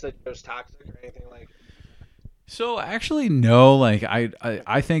why else they chose toxic or anything like? So actually, no. Like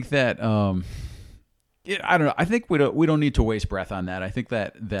I think that I don't know. I think we don't need to waste breath on that. I think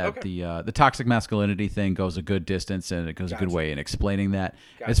that the toxic masculinity thing goes a good distance and it goes a good way in explaining that.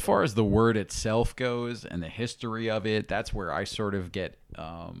 As far as the word itself goes and the history of it, that's where I sort of get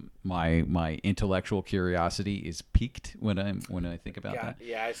my intellectual curiosity is piqued when I think about that.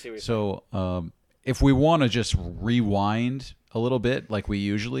 Yeah, I see what you're saying. If we want to just rewind a little bit like we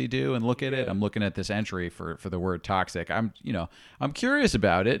usually do and look at it, I'm looking at this entry for the word toxic. I'm curious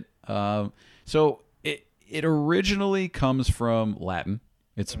about it. So it originally comes from Latin.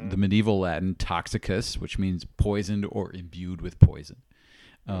 It's the medieval Latin toxicus, which means poisoned or imbued with poison.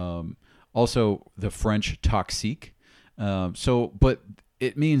 Also the French toxique. But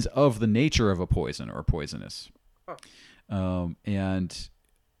it means of the nature of a poison or poisonous. And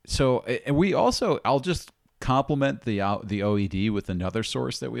we also, I'll just complement the OED with another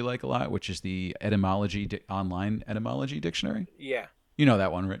source that we like a lot, which is the online etymology dictionary. Yeah. You know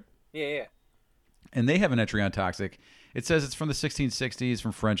that one, right? Yeah. And they have an entry on toxic. It says it's from the 1660s,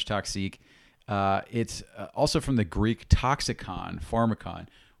 from French toxique. It's also from the Greek toxikon, pharmakon,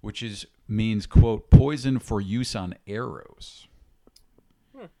 which means, quote, poison for use on arrows.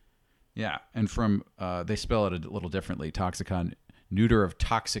 Yeah, and from, they spell it a little differently, toxikon, neuter of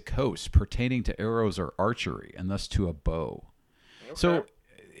toxicose, pertaining to arrows or archery, and thus to a bow. Okay. So,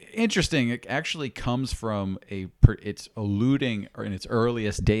 interesting. It actually comes from it's alluding in its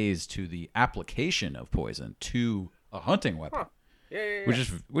earliest days to the application of poison to a hunting weapon. Yeah.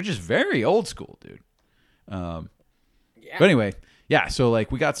 Which is very old school, dude. But anyway, yeah. So like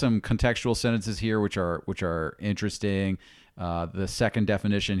we got some contextual sentences here, which are interesting. The second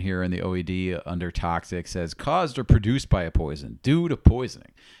definition here in the OED under toxic says caused or produced by a poison due to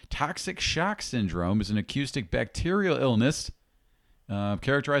poisoning. Toxic shock syndrome is an acoustic bacterial illness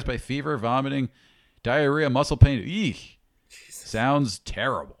characterized by fever, vomiting, diarrhea, muscle pain. Eek. Sounds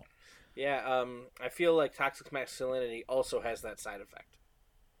terrible. Yeah, I feel like toxic masculinity also has that side effect.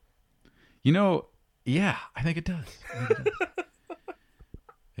 Yeah, I think it does.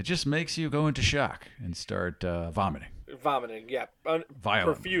 It just makes you go into shock and start vomiting. Vomiting, yeah. Violent.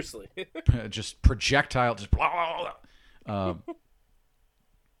 Profusely. Just projectile, just blah, blah, blah.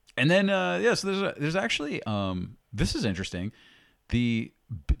 And then, so there's actually, this is interesting. The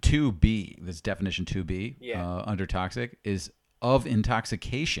 2B, this definition 2B under toxic, is of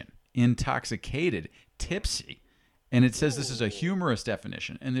intoxication, intoxicated, tipsy. And it says this is a humorous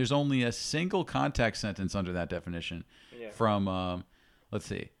definition. And there's only a single context sentence under that definition from, let's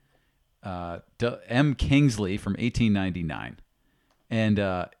see, M. Kingsley from 1899.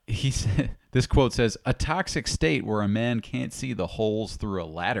 And he said, this quote says, a toxic state where a man can't see the holes through a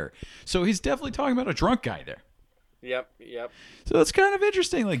ladder. So he's definitely talking about a drunk guy there. Yep. So it's kind of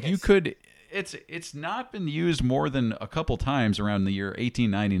interesting. Like you could, it's not been used more than a couple times around the year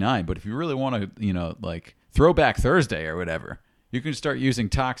 1899. But if you really want to, like Throwback Thursday or whatever, you can start using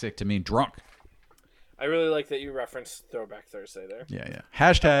toxic to mean drunk. I really like that you referenced Throwback Thursday there. Yeah.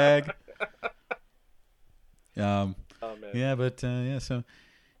 Hashtag. Oh man. Yeah, but so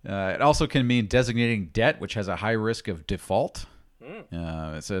it also can mean designating debt, which has a high risk of default.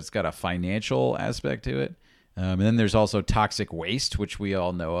 So it's got a financial aspect to it. And then there's also toxic waste, which we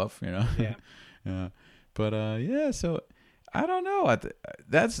all know of, Yeah. But so I don't know.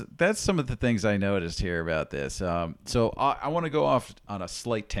 That's some of the things I noticed here about this. So I want to go off on a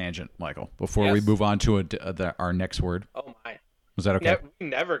slight tangent, Michael, before we move on to our next word. Oh my. Was that okay? We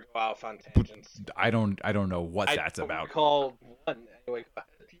never go off on tangents. I don't know what that's about. Call one anyway.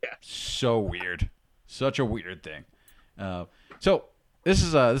 Yeah. So weird. Such a weird thing. So this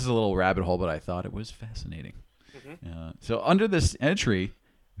is a little rabbit hole, but I thought it was fascinating. So under this entry,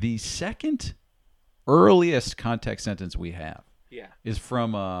 the second earliest context sentence we have is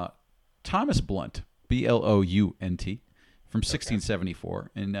from Thomas Blunt, Blount, from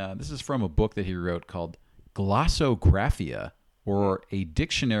 1674. And this is from a book that he wrote called Glossographia or a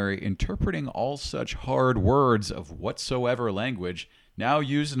dictionary interpreting all such hard words of whatsoever language now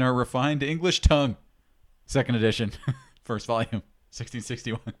used in our refined English tongue. Second edition, first volume,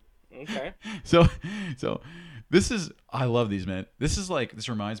 1661. Okay. So this is, I love these, man. This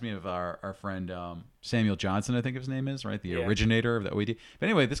reminds me of our friend Samuel Johnson, I think his name is, right? The originator of the OED. But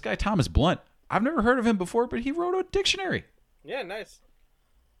anyway, this guy, Thomas Blunt, I've never heard of him before, but he wrote a dictionary. Yeah, nice.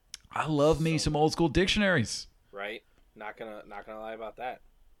 I love me some old school dictionaries. Right. Not gonna lie about that.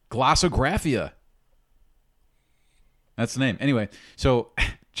 Glossographia. That's the name. Anyway, so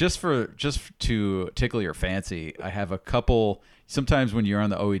just to tickle your fancy, I have a couple. Sometimes when you're on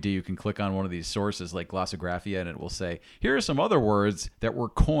the OED, you can click on one of these sources like Glossographia, and it will say, here are some other words that were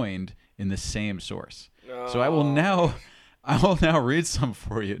coined in the same source. Oh. So I will now read some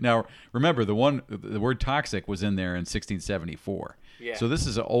for you. Now, remember, the word toxic was in there in 1674. Yeah. So this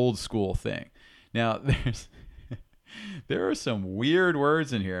is an old school thing. Now, there are some weird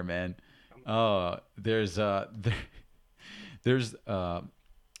words in here, man. There's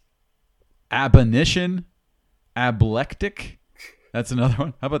abonition, ablectic. That's another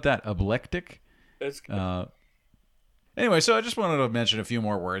one. How about that? Ablectic. That's good. Anyway, so I just wanted to mention a few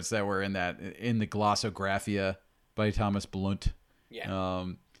more words that were in the Glossographia by Thomas Blunt. Yeah.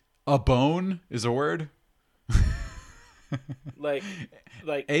 A bone is a word. like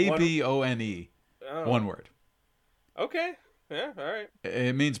ABONE. Oh. One word. Okay. Yeah, all right.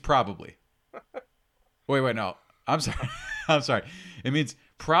 It means probably. Wait, no. I'm sorry. It means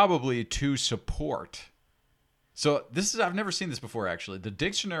probably to support. So I've never seen this before, actually. The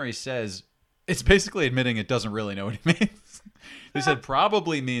dictionary says it's basically admitting it doesn't really know what it means. They said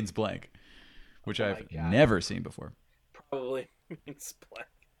probably means blank, which I've never seen before. Probably means blank.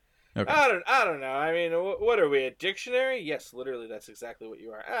 Okay. I don't know. I mean, what are we, a dictionary? Yes, literally, that's exactly what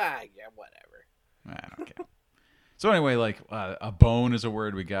you are. Yeah, whatever. I don't care. So anyway, like a bone is a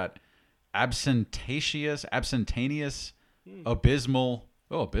word. We got absentaneous, abysmal.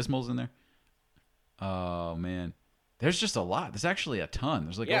 Oh, abysmal's in there. Oh man, there's just a lot. There's actually a ton.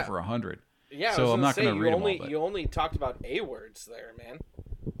 There's over 100. Yeah, so I'm not going to read them all. You only talked about A words there, man.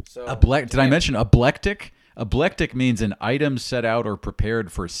 So did I mention ablectic? Ablectic means an item set out or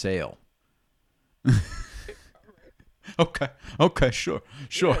prepared for sale. Okay, sure.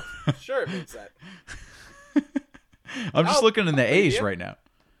 Yeah, sure, it means that. I'm just looking in the A's right now.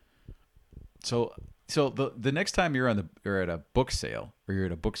 So the next time you're at a book sale or you're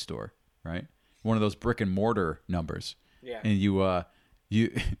at a bookstore, right? One of those brick and mortar numbers. Yeah. And you're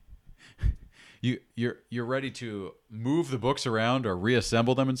ready to move the books around or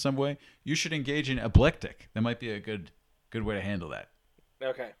reassemble them in some way. You should engage in ablectic. That might be a good way to handle that.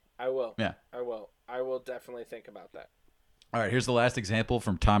 Okay, I will. Yeah, I will definitely think about that. All right, here's the last example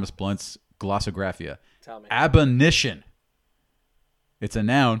from Thomas Blunt's Glossographia. Tell me. Abonition. It's a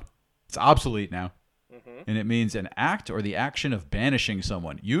noun. It's obsolete now. Mm-hmm. And it means an act or the action of banishing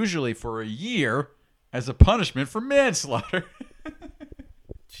someone, usually for a year, as a punishment for manslaughter.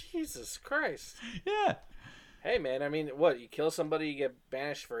 Jesus Christ. Yeah. Hey, man, I mean, what? You kill somebody, you get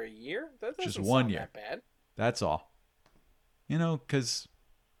banished for a year? That doesn't just 1 sound year. that bad. That's all. Because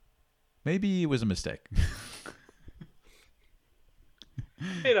maybe it was a mistake.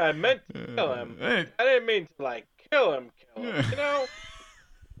 I meant to kill him. I didn't mean to, kill him.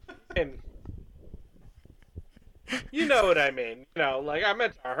 And you know what I mean. I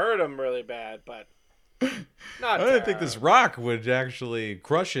meant to hurt him really bad, but not I didn't think this rock would actually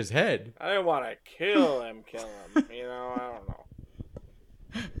crush his head. I didn't want to kill him. I don't know.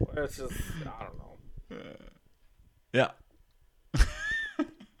 It's just, I don't know. Yeah.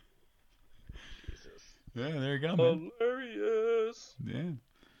 Jesus. Yeah, there you go, man. Hilarious. Yeah.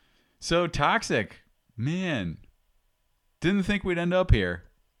 So toxic. Man. Didn't think we'd end up here.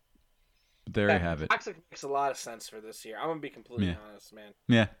 But there you have it. Toxic makes a lot of sense for this year. I'm going to be completely honest, man.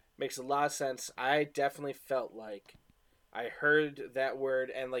 Yeah. Makes a lot of sense. I definitely felt like I heard that word,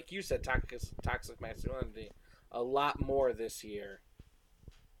 and like you said, toxic masculinity, a lot more this year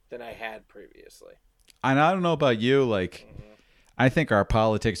than I had previously. And I don't know about you, I think our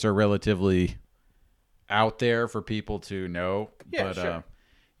politics are relatively out there for people to know. Yeah, but, sure.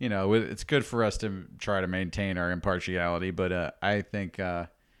 It's good for us to try to maintain our impartiality. But I think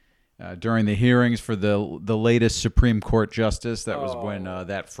during the hearings for the latest Supreme Court justice, that was when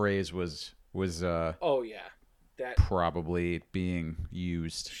that phrase was oh yeah, that probably being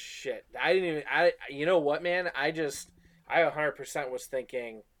used. Shit, I didn't even. You know what, man? I 100% was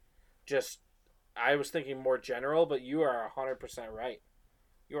thinking, I was thinking more general, but you are 100% right.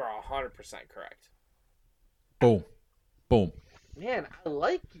 You are 100% correct. Boom. Man, I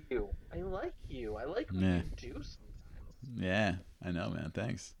like you. I like when you do sometimes. Yeah, I know, man.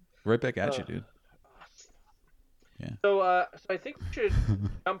 Thanks. Right back at you, Uh, dude. Yeah. so I think we should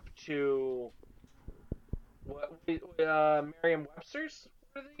jump to Merriam-Webster's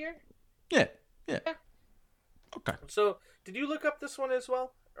word of the year. Yeah. Yeah. Yeah. Okay. So did you look up this one as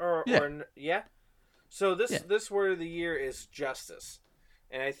well, Yeah. yeah? So Yeah. this word of the year is justice,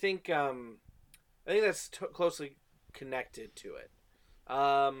 and I think that's closely connected to it.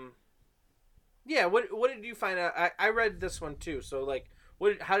 Yeah. What did you find out? I read this one too. So like,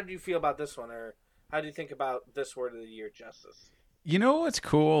 how did you feel about this one, or how do you think about this word of the year, justice? You know what's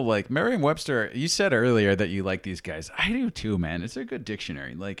cool? Like Merriam-Webster, you said earlier that you like these guys. I do too, man. It's a good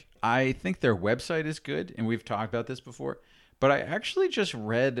dictionary. Like I think their website is good, and we've talked about this before. But I actually just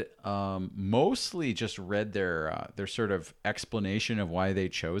read, mostly just read their sort of explanation of why they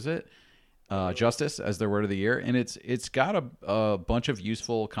chose it, justice as their word of the year, and it's got a bunch of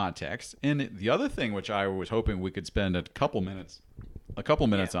useful context. And the other thing, which I was hoping we could spend a couple minutes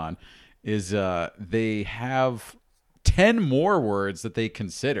Yeah. on, is they have 10 more words that they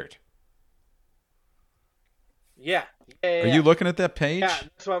considered. Yeah. Yeah. Yeah. Are Yeah. you looking at that Yeah, page?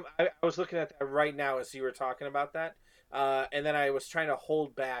 that's what I was looking at that right now as you were talking about that, and then I was trying to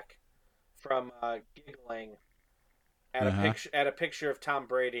hold back from giggling at Uh huh. at a picture of Tom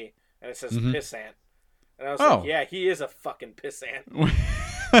Brady, and it says Hmm. pissant, and I was like, Oh, yeah, he is a fucking pissant.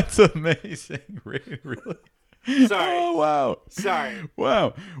 that's amazing. Really? Sorry, Oh wow, sorry.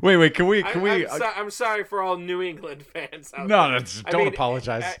 wow. Wait. I'm sorry for all New England fans out No, there. I don't mean,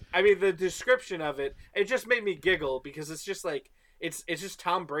 apologize. I mean the description of it just made me giggle because it's just like it's just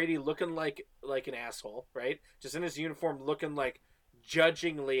Tom Brady looking like an asshole, right? Just in his uniform, looking like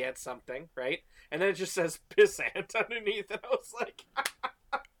judgingly at something, right? And then it just says pissant underneath, and I was like,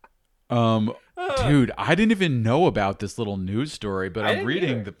 Um, Ugh. dude, I didn't even know about this little news story, but I didn't either. I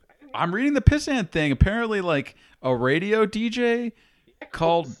didn't either. I'm reading the pissant thing. Apparently, like a radio DJ Yeah,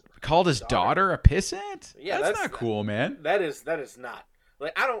 called his daughter a pissant. Yeah, That's not cool, man. that is not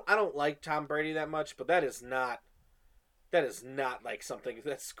like I don't like Tom Brady that much, but that is not like something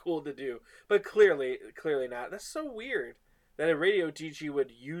that's cool to do. But clearly not. That's so weird that a radio DJ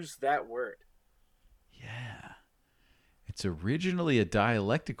would use that word. Yeah. It's originally a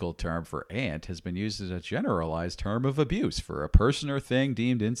dialectical term for ant, has been used as a generalized term of abuse for a person or thing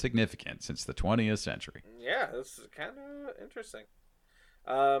deemed insignificant since the 20th century. Yeah, this is kind of interesting.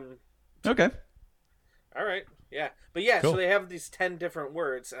 Um, Okay, all right, yeah, but yeah, so cool. they have these 10 different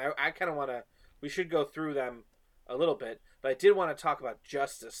words, and I kind of want to. We should go through them a little bit, but I did want to talk about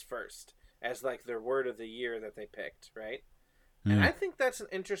justice first as like their word of the year that they picked, right? And Yeah. I think that's an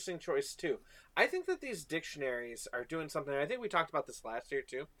interesting choice too. I think that these dictionaries are doing something. I think we talked about this last year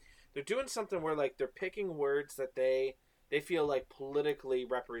too. They're doing something where like they're picking words that they feel like politically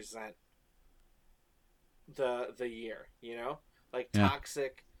represent the year, you know? Like Yeah.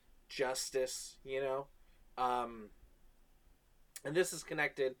 toxic, justice, you know? Um and this is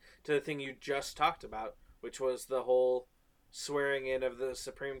connected to the thing you just talked about, which was the whole swearing in of the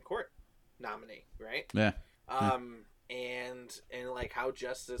Supreme Court nominee, right? Yeah. Yeah. And like how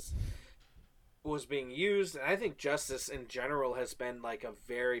justice was being used, and I think justice in general has been like a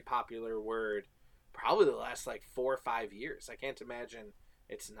very popular word probably the last like 4 or 5 years. I can't imagine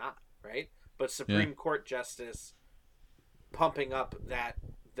it's not, right? But Yeah. Supreme Court justice pumping up that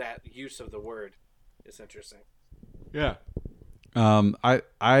use of the word is interesting. Yeah.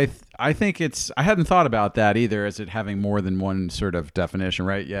 I think it's. I hadn't thought about that either, as it having more than one sort of definition,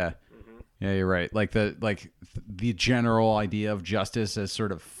 right? Yeah. Mm-hmm. Yeah, you're right. The general idea of justice as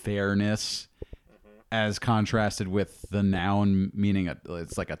sort of fairness, Mm-hmm. as contrasted with the noun meaning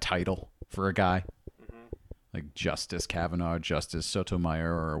it's like a title for a guy, Mm-hmm. like Justice Kavanaugh, Justice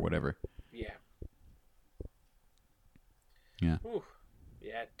Sotomayor, or whatever. Yeah. Yeah. Ooh.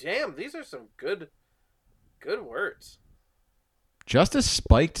 Yeah. Damn, these are some good words. Justice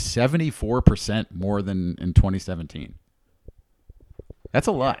spiked 74% more than in 2017. That's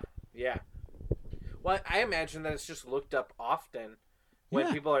a lot. Yeah. Well, I imagine that it's just looked up often when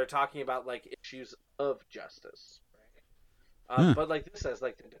Yeah. people are talking about like issues of justice, right? Huh. But like this says,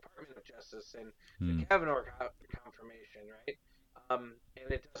 like the Department of Justice and Hmm. the Kavanaugh confirmation, right? And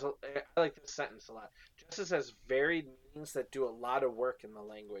it does. I like this sentence a lot. Justice has varied meanings that do a lot of work in the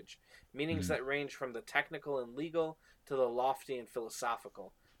language. Meanings Hmm. that range from the technical and legal to the lofty and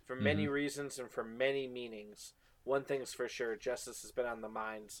philosophical. For Hmm. many reasons and for many meanings, one thing's for sure: justice has been on the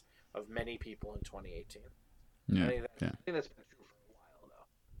minds of many people in 2018. Yeah. I Yeah. think that's been true for a while,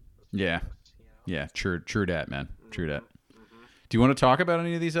 though. Let's be Yeah. honest, you know? Yeah. True that, man. True that. Hmm. Do you want to talk about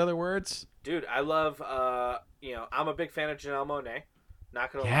any of these other words? Dude, I love, I'm a big fan of Janelle Monáe.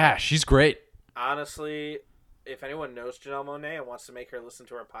 Not gonna Yeah, lie. she's great. Honestly, if anyone knows Janelle Monáe and wants to make her listen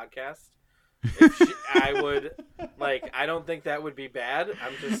to our podcast, if she, I would like. I don't think that would be bad.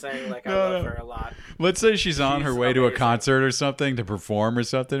 I'm just saying, like, I love her a lot. Let's say she's on her way to a concert or something to perform or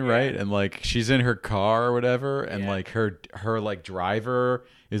something, right? And like she's in her car or whatever, and like her like driver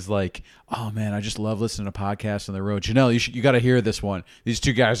is like, "Oh man, I just love listening to podcasts on the road. Janelle, you got to hear this one. These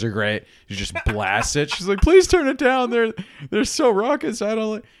two guys are great." You just blast it. She's like, "Please turn it down. They're so raucous. I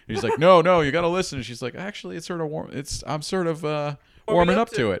don't." He's like, "No, you got to listen." And she's like, "Actually, it's sort of warm. I'm sort of warming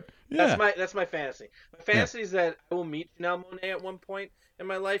up to it." Yeah. That's my fantasy. My fantasy is that I will meet Janelle Monáe at one point in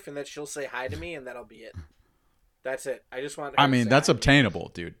my life, and that she'll say hi to me, and that'll be it. That's it. I just want. I mean, that's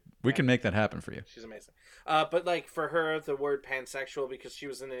obtainable, dude. We can make that happen for you. She's amazing. But like for her, the word pansexual, because she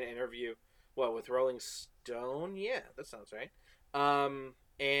was in an interview, with Rolling Stone. Yeah, that sounds right.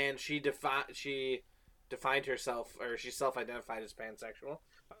 And she defined herself, or she self-identified as pansexual.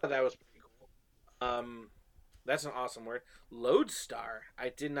 I thought that was pretty cool. That's an awesome word. Lodestar. I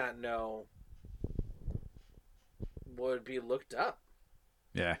did not know would be looked up.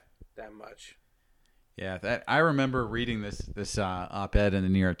 Yeah. That much. Yeah, that I remember reading this op-ed in the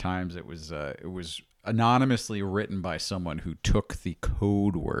New York Times. It was anonymously written by someone who took the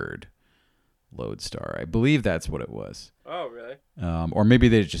code word Lodestar. I believe that's what it was. Oh, really? Or maybe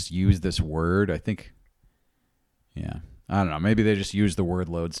they just used this word. I think. Yeah, I don't know. Maybe they just used the word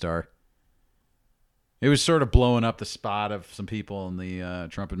Lodestar. It was sort of blowing up the spot of some people in the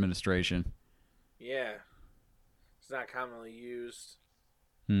Trump administration. Yeah. It's not commonly used.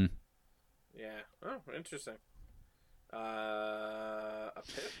 Yeah. Oh, interesting.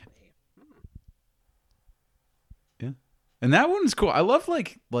 Epiphany. Yeah. And that one's cool. I love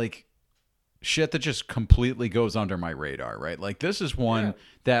like shit that just completely goes under my radar, right? Like this is one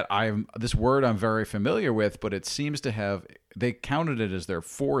that this word I'm very familiar with, but it seems to have, they counted it as their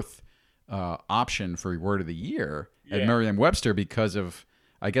fourth option for word of the year at Merriam-Webster because of,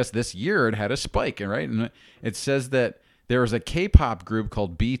 I guess this year it had a spike, right? And it says that there was a K-pop group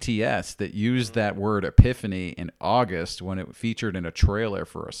called BTS that used that word epiphany in August when it featured in a trailer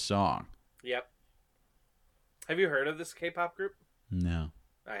for a song. Yep. Have you heard of this K-pop group? No.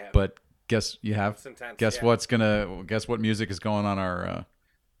 I have. But guess you have. It's intense, guess what music is going on our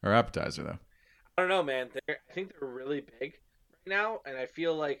appetizer though? I don't know, man. I think they're really big right now, and I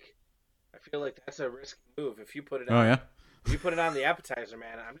feel like that's a risky move if you put it on. Oh yeah. If you put it on the appetizer,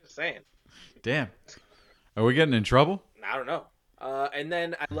 man, I'm just saying. Damn. Are we getting in trouble? I don't know. And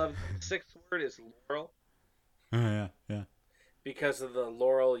then I love the sixth word is Laurel. Oh yeah. Because of the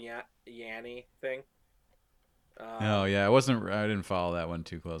Laurel Yanny thing. Oh yeah, I didn't follow that one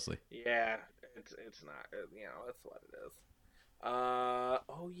too closely. Yeah, it's not. That's what it is.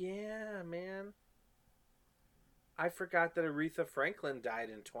 Oh yeah, man. I forgot that Aretha Franklin died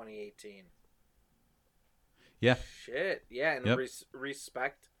in 2018. Yeah. Shit. Yeah, and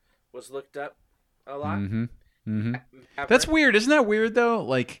Respect was looked up a lot. Mm-hmm. That's weird. Isn't that weird though?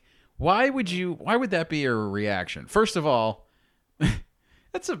 Like, why would that be a reaction? First of all,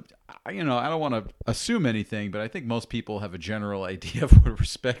 I don't want to assume anything, but I think most people have a general idea of what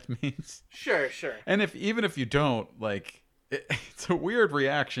respect means. Sure. And even if you don't, like, it's a weird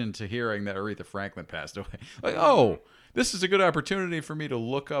reaction to hearing that Aretha Franklin passed away. Like, oh, this is a good opportunity for me to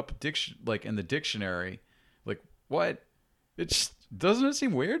look up in the dictionary. Like, what? Doesn't it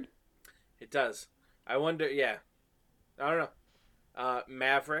seem weird? It does. I wonder. Yeah, I don't know.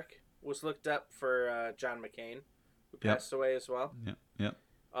 Maverick was looked up for John McCain, who passed away as well. Yep.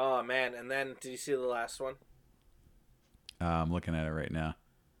 Oh man! And then, did you see the last one? I'm looking at it right now.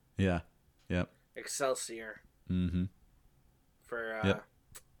 Yeah. Yep. Excelsior. Mm-hmm. For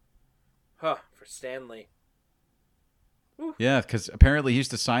for Stanley. Whew. Yeah, because apparently he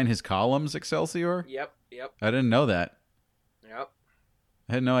used to sign his columns Excelsior. Yep. I didn't know that. Yep.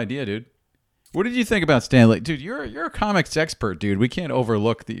 I had no idea, dude. What did you think about Stanley? Dude, you're a comics expert, dude. We can't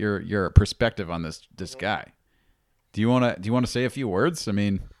overlook your perspective on this guy. Do you want to say a few words? I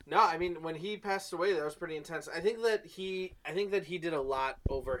mean, no. I mean, when he passed away, that was pretty intense. I think that he did a lot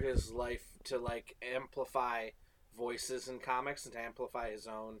over his life to like amplify voices in comics and to amplify his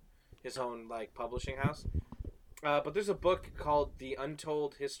own like publishing house. But there's a book called The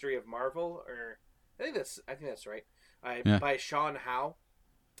Untold History of Marvel, or I think that's right, by Sean Howe.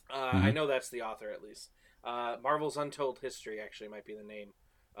 I know that's the author at least. Marvel's Untold History actually might be the name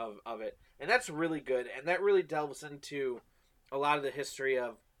of it, and that's really good, and that really delves into a lot of the history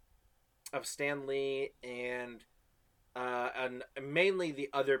of Stan Lee and mainly the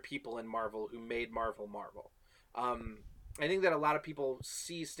other people in Marvel who made Marvel. I think that a lot of people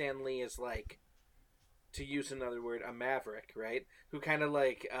see Stan Lee as, like, to use another word, a maverick, right? Who kind of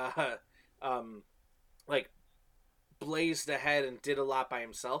like blazed ahead and did a lot by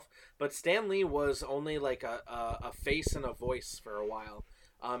himself. But Stan Lee was only like a face and a voice for a while.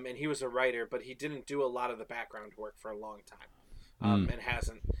 And he was a writer, but he didn't do a lot of the background work for a long time. And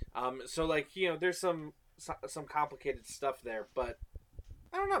hasn't. So like, there's some complicated stuff there, but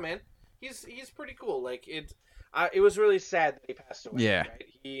I don't know, man. He's pretty cool. Like it was really sad that he passed away. Yeah.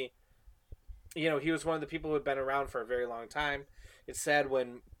 Right? He was one of the people who had been around for a very long time. It's sad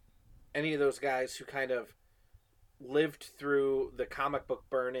when any of those guys who kind of lived through the comic book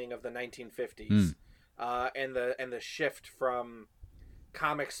burning of the 1950s and the shift from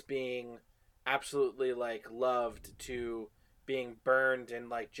comics being absolutely like loved to being burned in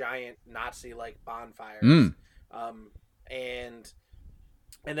like giant Nazi like bonfires, and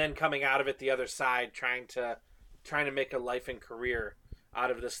then coming out of it the other side, trying to make a life and career out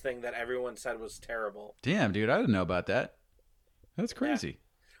of this thing that everyone said was terrible. Damn, dude, I didn't know about that. That's crazy. Yeah.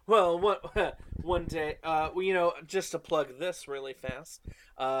 Well, one day, just to plug this really fast,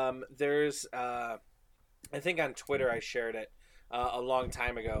 there's, I think on Twitter I shared it a long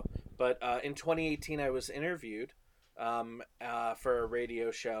time ago, but in 2018 I was interviewed for a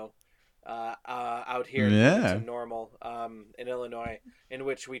radio show out here in Normal, in Illinois, in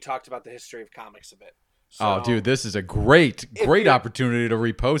which we talked about the history of comics a bit. So, dude, this is a great opportunity to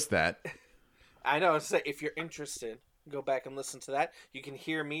repost that. I know. So if you're interested, go back and listen to that. You can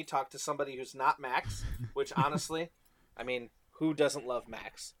hear me talk to somebody who's not Max, which honestly, I mean, who doesn't love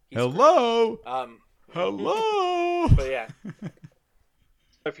Max? Hello. Great. Hello. But yeah,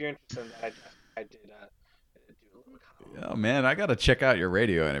 if you're interested in that, I did do a little comment. Oh man, I gotta check out your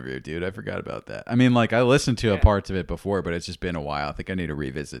radio interview, dude. I forgot about that. I mean, like I listened to parts of it before, but it's just been a while. I think I need to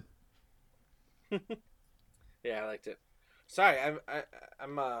revisit. Yeah, I liked it. Sorry,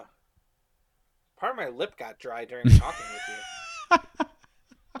 I'm part of my lip got dry during talking with you.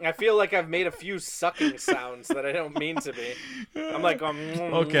 I feel like I've made a few sucking sounds that I don't mean to be. I'm like,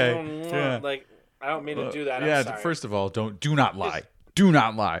 okay, yeah. Like I don't mean to do that. Yeah, I'm sorry. First of all, do not lie. Do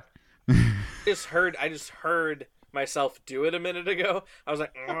not lie. I just heard myself do it a minute ago. I was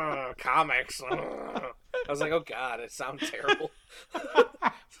like, comics. I was like, oh god, it sounds terrible.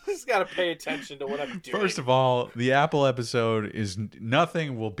 Just gotta pay attention to what I'm doing. First of all, the Apple episode is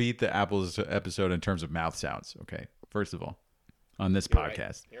nothing will beat the Apple's episode in terms of mouth sounds. Okay, first of all, on this podcast.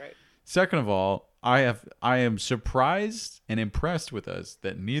 Right. You're right. Second of all, I am surprised and impressed with us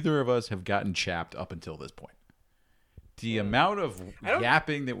that neither of us have gotten chapped up until this point. The amount of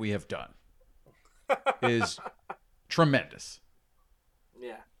yapping that we have done is tremendous.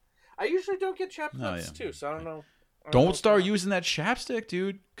 Yeah, I usually don't get chapped lips too, so I don't know. Don't start using that chapstick,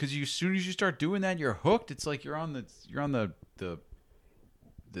 dude. Because as soon as you start doing that, you're hooked. It's like you're on the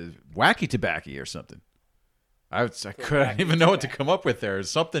wacky tobacco or something. I couldn't even know what to come up with there.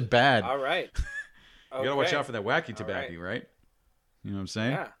 It's something bad. All right. You gotta watch out for that wacky tobacco, right? You know what I'm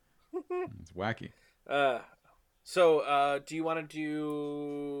saying? Yeah. It's wacky. So, do you want to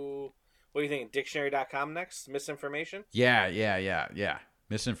do? What do you think? Dictionary.com next? Misinformation? Yeah.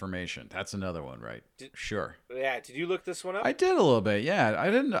 Misinformation. That's another one, right? Sure. Yeah. Did you look this one up? I did a little bit. Yeah. I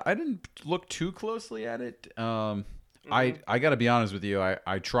didn't look too closely at it. I got to be honest with you.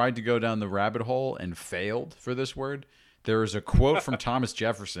 I tried to go down the rabbit hole and failed for this word. There is a quote from Thomas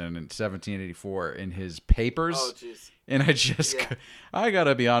Jefferson in 1784 in his papers. Oh, jeez. And I got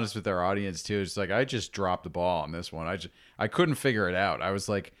to be honest with our audience too. It's like, I just dropped the ball on this one. I couldn't figure it out. I was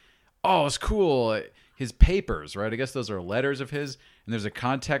like, oh, it's cool. His papers, right? I guess those are letters of his. And there's a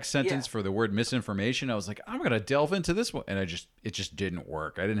context sentence for the word misinformation. I was like, I'm going to delve into this one. And it just didn't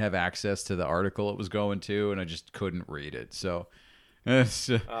work. I didn't have access to the article it was going to, and I just couldn't read it. So, it's,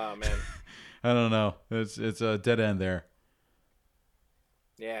 oh, man. I don't know. It's a dead end there.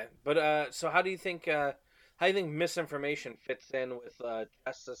 Yeah. But, so how do you think misinformation fits in with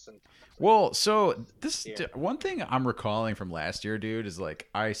justice and? Well, so this one thing I'm recalling from last year, dude, is like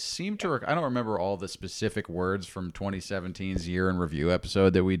I seem to I don't remember all the specific words from 2017's year in review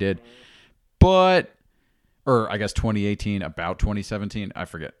episode that we did, but or I guess 2018 about 2017, I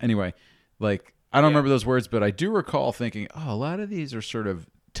forget. Anyway, like I don't remember those words, but I do recall thinking, oh, a lot of these are sort of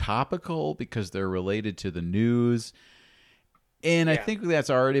topical because they're related to the news. And I think that's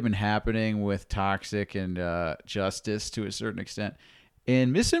already been happening with Toxic and Justice to a certain extent.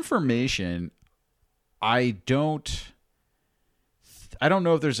 And misinformation, I don't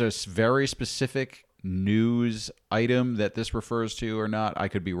know if there's a very specific news item that this refers to or not. I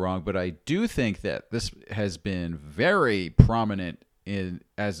could be wrong, but I do think that this has been very prominent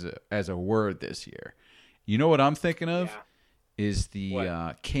as a word this year. You know what I'm thinking of? Is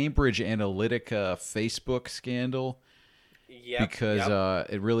the Cambridge Analytica Facebook scandal. because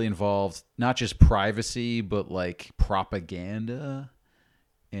it really involved not just privacy, but like propaganda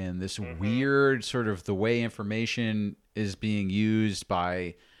and this weird sort of the way information is being used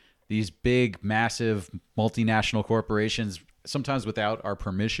by these big, massive multinational corporations, sometimes without our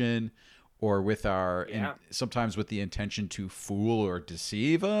permission or with our, sometimes with the intention to fool or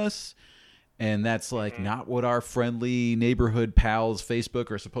deceive us. And that's like not what our friendly neighborhood pals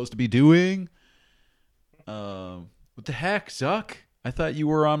Facebook are supposed to be doing. What the heck, Zuck? I thought you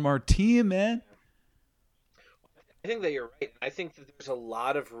were on our team, man. I think that you're right. I think that there's a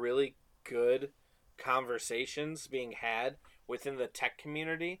lot of really good conversations being had within the tech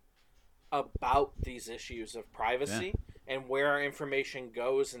community about these issues of privacy and where our information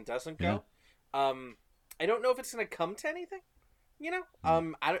goes and doesn't go. I don't know if it's going to come to anything, you know? I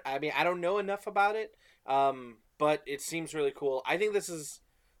mean, I don't know enough about it, but it seems really cool. I think this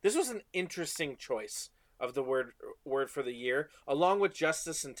was an interesting choice of the word for the year, along with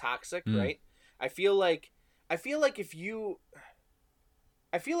justice and toxic, right? I feel like if you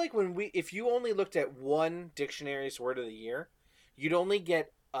only looked at one dictionary's word of the year, you'd only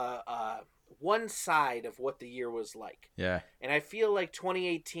get one side of what the year was like. Yeah. And I feel like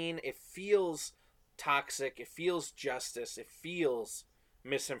 2018, it feels toxic, it feels justice, it feels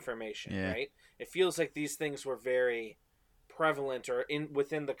misinformation, right? It feels like these things were very prevalent or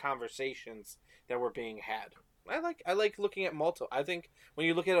within the conversations that were being had. I like looking at I think when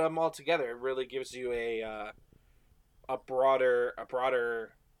you look at them all together, it really gives you a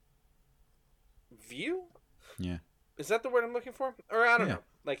broader view. Yeah. Is that the word I'm looking for? Or I don't know.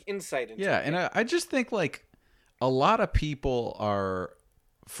 Like insight into it. And I just think like a lot of people are,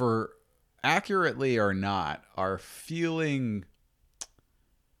 for accurately or not, are feeling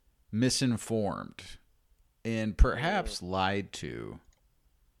misinformed and perhaps lied to.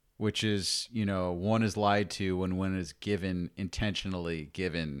 Which is, one is lied to when one is intentionally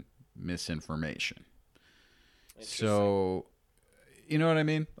given misinformation. So, you know what I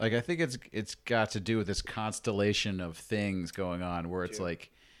mean? Like, I think it's got to do with this constellation of things going on where it's like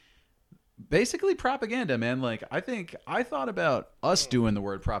basically propaganda, man. Like, I thought about us doing the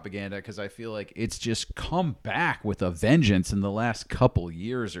word propaganda because I feel like it's just come back with a vengeance in the last couple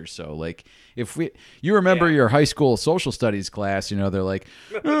years or so. Like, you remember your high school social studies class, they're like,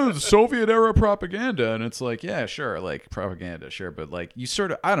 Soviet era propaganda. And it's like, yeah, sure. Like propaganda, sure. But like you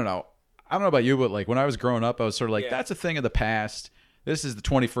sort of, I don't know about you, but like when I was growing up, I was sort of like, that's a thing of the past. This is the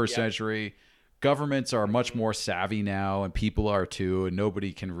 21st century. Governments are much more savvy now, and people are too, and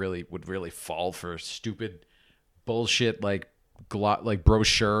nobody would really fall for stupid bullshit like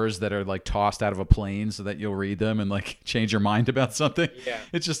brochures that are like tossed out of a plane so that you'll read them and like change your mind about something. Yeah.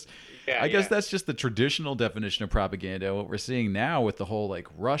 It's just, I guess that's just the traditional definition of propaganda. What we're seeing now with the whole like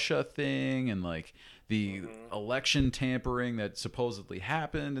Russia thing and like the election tampering that supposedly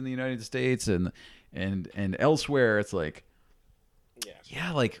happened in the United States and elsewhere, it's like,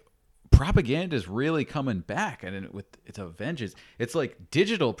 like propaganda is really coming back, and it's a vengeance. It's like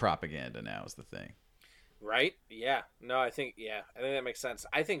digital propaganda now is the thing, right? Yeah. No, I think that makes sense.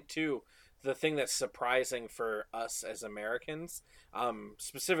 I think too, the thing that's surprising for us as Americans,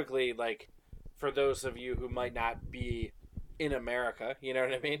 specifically like for those of you who might not be in America, you know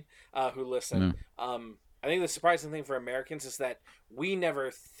what I mean, who listen. I think the surprising thing for Americans is that we never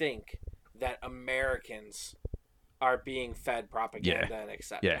think that Americans are being fed propaganda and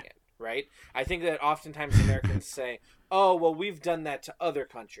accepting it. Right? I think that oftentimes Americans say, oh, well, we've done that to other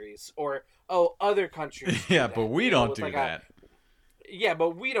countries, or, oh, other countries do that. But we don't do that.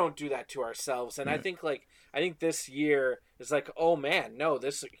 But we don't do that to ourselves. And I think this year is like, oh man, no,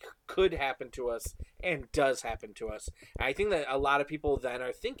 this could happen to us and does happen to us. And I think that a lot of people then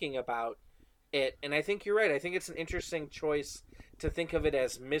are thinking about it, and I think you're right. I think it's an interesting choice to think of it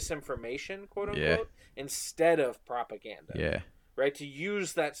as misinformation, quote unquote, instead of propaganda. Yeah. Right, to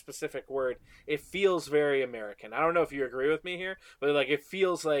use that specific word, it feels very American. I don't know if you agree with me here, but like it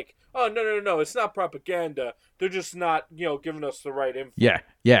feels like, oh no, it's not propaganda. They're just not, giving us the right info.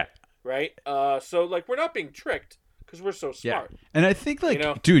 Yeah. Right. So like we're not being tricked because we're so smart. Yeah. And I think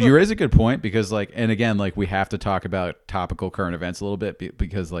like, dude, you raise a good point because like, and again, like we have to talk about topical current events a little bit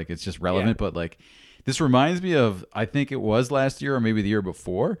because like it's just relevant. But like, this reminds me of, I think it was last year or maybe the year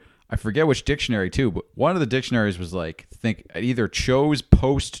before. I forget which dictionary too, but one of the dictionaries was like, it either chose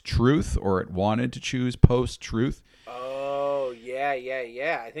post-truth or it wanted to choose post-truth. Oh, yeah.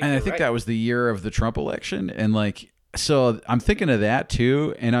 I think that was the year of the Trump election. And like, so I'm thinking of that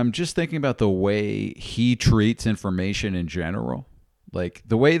too. And I'm just thinking about the way he treats information in general. Like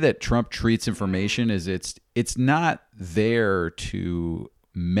the way that Trump treats information is it's not there to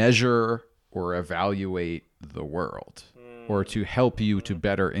measure or evaluate the world. or to help you to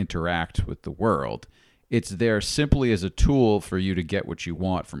better interact with the world. It's there simply as a tool for you to get what you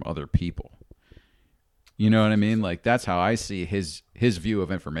want from other people. You know what I mean? Like, that's how I see his view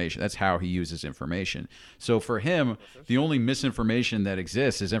of information. That's how he uses information. So for him, the only misinformation that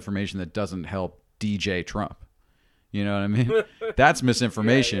exists is information that doesn't help DJ Trump. You know what I mean? That's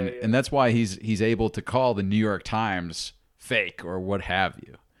misinformation, Yeah. and that's why he's able to call the New York Times fake or what have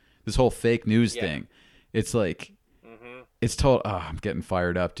you. This whole fake news thing. It's like, it's total. Oh, I'm getting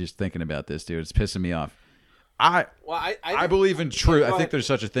fired up just thinking about this, dude. It's pissing me off. I believe in truth. I think there's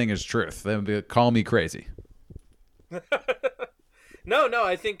such a thing as truth. Call me crazy. No.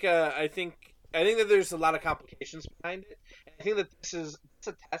 I think that there's a lot of complications behind it, and I think that it's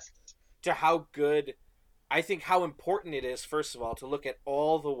a test to how good. I think how important it is, first of all, to look at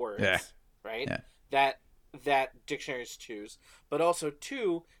all the words, right? Yeah. That dictionaries choose, but also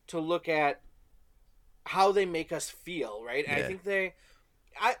two, to look at how they make us feel, right? Yeah.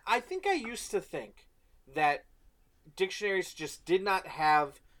 I think I used to think that dictionaries just did not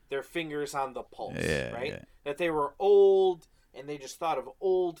have their fingers on the pulse, right? Yeah. That they were old and they just thought of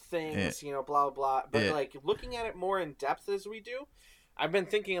old things, blah, blah, blah. But like looking at it more in depth as we do, I've been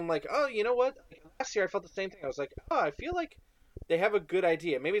thinking, I'm like, oh, you know what? Last year I felt the same thing. I was like, oh, I feel like they have a good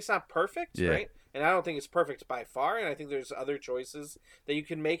idea. Maybe it's not perfect, right? And I don't think it's perfect by far. And I think there's other choices that you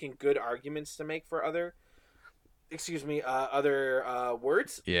can make and good arguments to make for other words.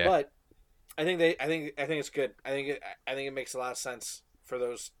 Yeah. But I think it's good. I think it makes a lot of sense for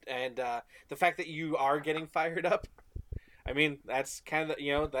those. And the fact that you are getting fired up, I mean, that's kind of,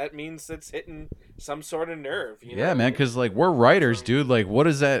 that means it's hitting some sort of nerve. Yeah, man, because, like, we're writers, dude. Like, what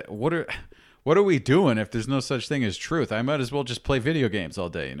is that? What are we doing if there's no such thing as truth? I might as well just play video games all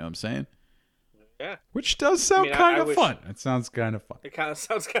day, you know what I'm saying? Yeah. Which does sound kind of fun. It sounds kind of fun. It kind of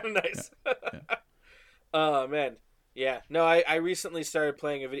sounds kind of nice. Yeah. Oh, man. Yeah. No, I recently started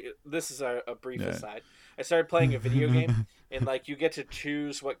playing a video. This is a brief aside. I started playing a video game, and, like, you get to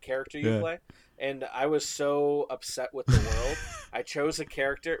choose what character you play. And I was so upset with the world. I chose a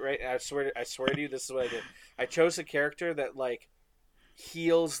character, right? I swear to you, this is what I did. I chose a character that, like,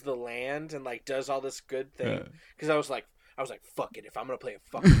 heals the land and, like, does all this good thing. Because I was like, fuck it. If I'm gonna play a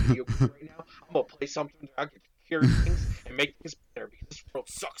fucking video game right now, I'm gonna play something that I can hear things and make things better because this world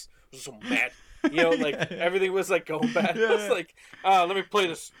sucks. I was so mad. Like everything was like going bad. I was like, let me play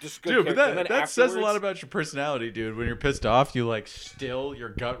this good dude, character. But that says a lot about your personality, dude. When you're pissed off, you like still your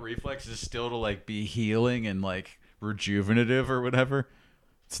gut reflex is still to like be healing and like rejuvenative or whatever.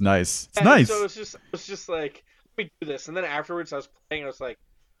 It's nice. It's nice. So it was just like, let me do this, and then afterwards I was playing. I was like,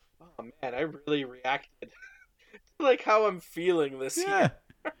 oh man, I really reacted to like how I'm feeling this year.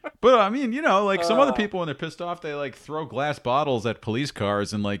 But I mean, like some other people when they're pissed off, they like throw glass bottles at police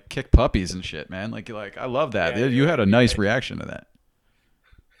cars and like kick puppies and shit, man. Like I love that. Yeah, you had a nice reaction to that.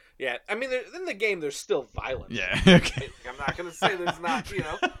 Yeah, I mean, in the game, there's still violence. Yeah, okay. Like, I'm not gonna say there's not.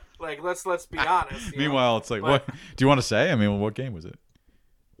 Like let's be honest. Meanwhile, it's like, what do you want to say? I mean, what game was it?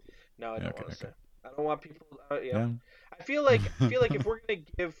 No, I don't want to say. I don't want people. Yeah. I feel like if we're gonna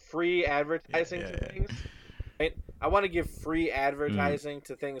give free advertising to things. Right? I want to give free advertising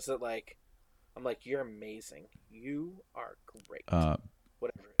to things that, like, I'm like, you're amazing. You are great.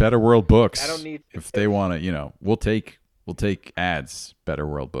 Whatever. Better World Books. I don't need if they want to, we'll take ads. Better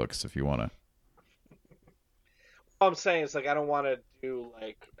World Books if you want to. All I'm saying is, like, I don't want to do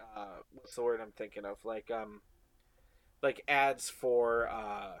like what's the word I'm thinking of? Like ads for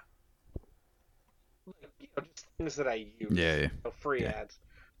just things that I use. Yeah. Free ads.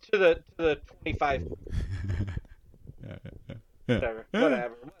 To the 25. Whatever.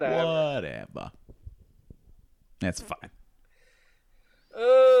 That's fine.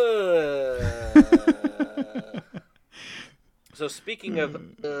 So speaking of,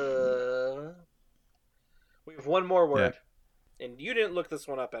 we have one more word, and you didn't look this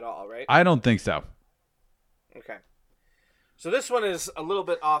one up at all, right? I don't think so. Okay. So this one is a little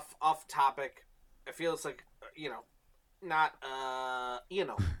bit off topic. I feel it's like not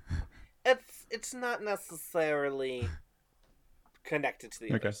it's not necessarily connected to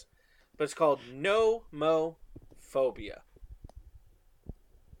the others, but it's called nomophobia.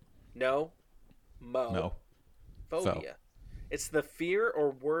 Phobia. It's the fear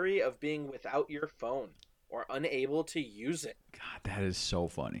or worry of being without your phone or unable to use it. God, that is so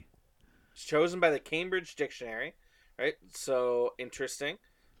funny. It's chosen by the Cambridge Dictionary, right? So interesting.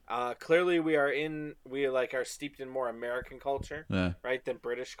 Clearly we are steeped in more American culture, right, than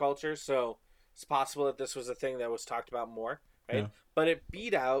British culture. So it's possible that this was a thing that was talked about more, right? Yeah. But it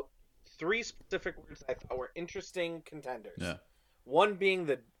beat out 3 specific words that I thought were interesting contenders. Yeah. One being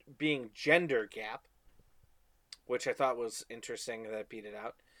gender gap, which I thought was interesting that I beat it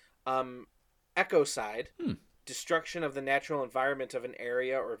out. Ecocide, destruction of the natural environment of an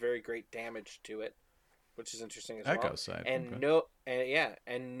area or very great damage to it, which is interesting as well. Ecocide. And okay.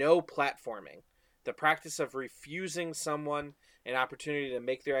 no platforming, the practice of refusing someone an opportunity to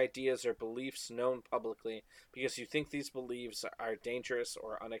make their ideas or beliefs known publicly because you think these beliefs are dangerous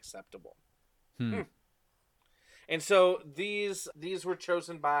or unacceptable. And so these were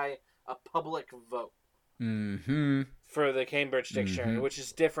chosen by a public vote for the Cambridge Dictionary, which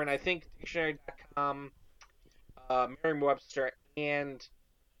is different. I think Dictionary.com, Merriam-Webster, and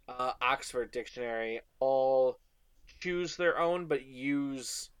Oxford Dictionary all choose their own, but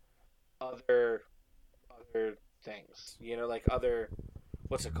use other things. You know, like other,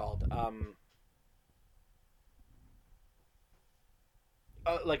 what's it called?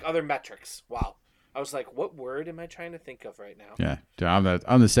 Like other metrics. Wow. I was like, what word am I trying to think of right now? Yeah,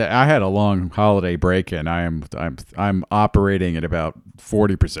 I'm the set. I had a long holiday break, and I'm operating at about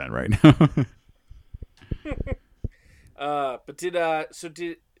 40% right now.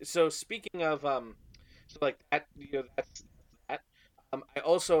 So speaking of so like that, you know, that's that. I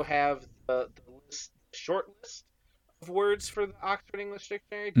also have the short list of words for the Oxford English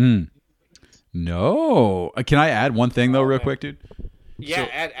Dictionary. No, can I add one thing though, real quick, dude? Yeah,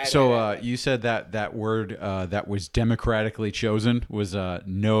 add. You said that word that was democratically chosen was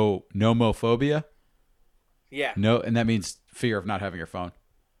nomophobia. Yeah. No, and that means fear of not having your phone.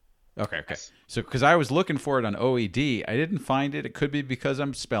 Okay. Yes. So, because I was looking for it on OED, I didn't find it. It could be because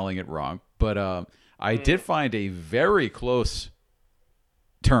I'm spelling it wrong, but I did find a very close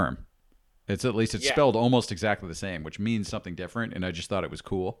term. It's spelled almost exactly the same, which means something different, and I just thought it was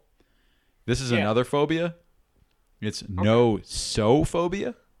cool. This is another phobia. It's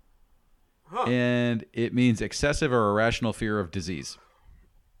nosophobia, and it means excessive or irrational fear of disease.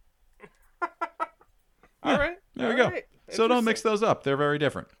 All right. There we go. So don't mix those up. They're very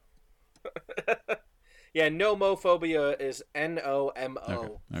different. Yeah, nomophobia is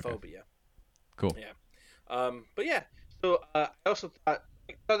NOMO phobia. Cool. Yeah. But yeah, so I also thought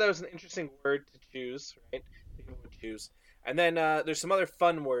that was an interesting word to choose, right? People would choose. And then there's some other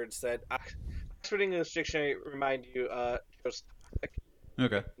fun words that Oxford English Dictionary remind you chose topic.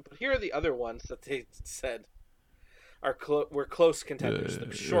 Okay. But here are the other ones that they said were close contenders. The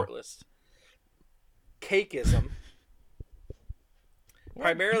shortlist. Cakeism.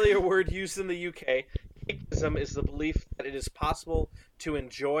 Primarily a word used in the UK, cakeism is the belief that it is possible to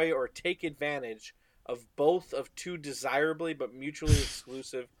enjoy or take advantage of both of two desirably but mutually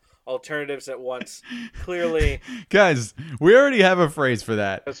exclusive alternatives at once. Clearly, guys, we already have a phrase for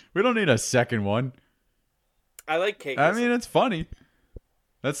that. We don't need a second one. I like cakeism. I mean, it's funny.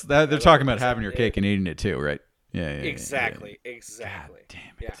 That's that. They're talking about having your cake and eating it too, right? Yeah. Exactly. God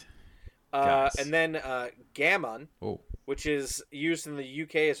damn it. Yeah. And then gammon, which is used in the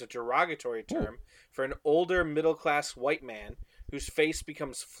UK as a derogatory term for an older middle-class white man whose face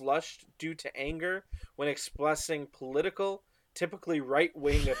becomes flushed due to anger when expressing political, typically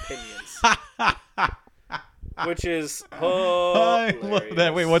right-wing opinions. Which is hilarious. I love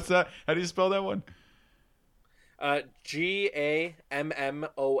that. Wait, what's that? How do you spell that one? Gammon.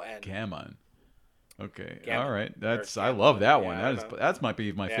 Gammon. Okay. Gammon. All right. I love that one. Yeah, That might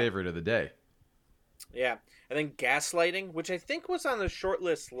be my favorite of the day. Yeah. And then gaslighting, which I think was on the short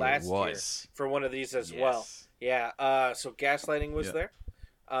list last year for one of these as well. Yeah. So gaslighting was there.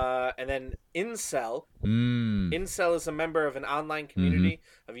 And then incel. Incel is a member of an online community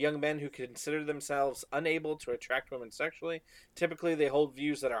of young men who consider themselves unable to attract women sexually. Typically, they hold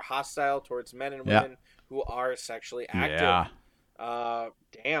views that are hostile towards men and women who are sexually active. Yeah.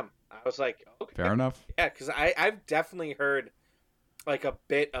 Damn. I was like, okay. Fair enough. Yeah, because I've definitely heard like a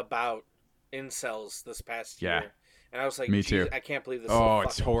bit about incels this past year. And I was like, me too. I can't believe this.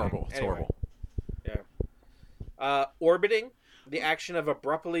 It's horrible. It's horrible. Yeah. Orbiting, the action of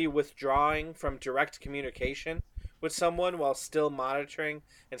abruptly withdrawing from direct communication with someone while still monitoring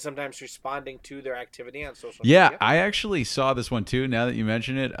and sometimes responding to their activity on social media. Yeah, I actually saw this one too. Now that you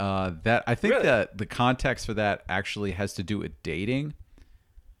mention it, that I think that the context for that actually has to do with dating.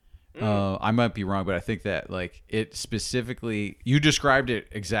 I might be wrong, but I think that like it specifically, you described it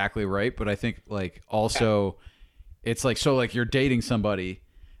exactly right. But I think like also, it's like so like you're dating somebody,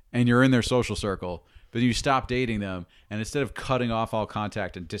 and you're in their social circle, but you stop dating them, and instead of cutting off all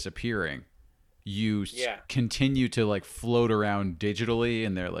contact and disappearing, you continue to like float around digitally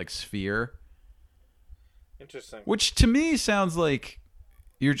in their like sphere. Interesting. Which to me sounds like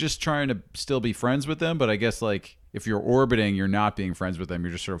you're just trying to still be friends with them, but I guess like if you're orbiting, you're not being friends with them.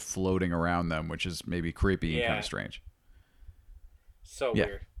 You're just sort of floating around them, which is maybe creepy and kind of strange. So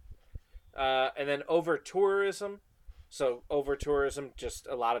weird. And then over tourism. So over tourism, just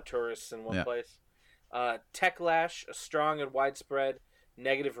a lot of tourists in one place. Techlash, a strong and widespread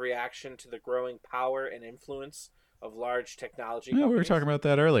negative reaction to the growing power and influence of large technology companies. We were talking about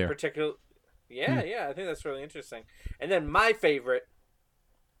that earlier. I think that's really interesting. And then my favorite,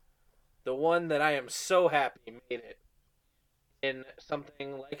 the one that I am so happy made it in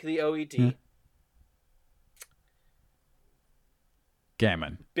something like the OED.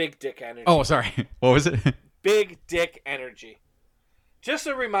 Gammon. Big dick energy. Oh, sorry. What was it? Big dick energy. Just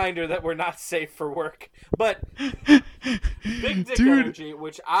a reminder that we're not safe for work. But big dick energy,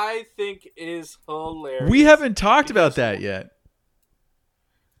 which I think is hilarious. We haven't talked about that yet.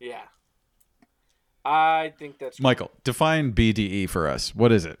 Yeah. I think that's cool. Michael, define BDE for us.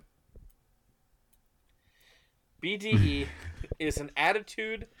 What is it? BDE is an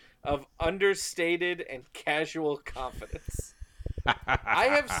attitude of understated and casual confidence. I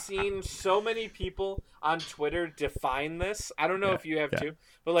have seen so many people on Twitter define this. I don't know if you have too,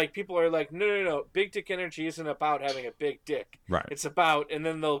 but like people are like, no. Big dick energy isn't about having a big dick. Right. It's about, and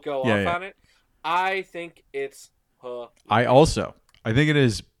then they'll go off on it. I think it's. I think it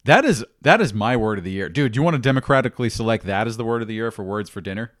is. That is my word of the year, dude. Do you want to democratically select that as the word of the year for words for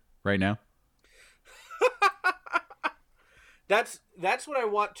dinner right now? That's what I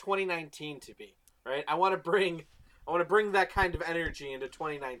want 2019 to be. Right. I want to bring that kind of energy into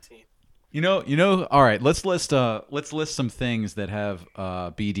 2019. You know. All right, let's list some things that have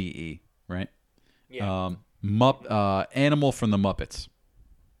BDE. Right. Yeah. Animal from the Muppets.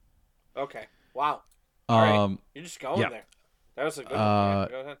 Okay. Wow. All right. You're just going there. That was a good one.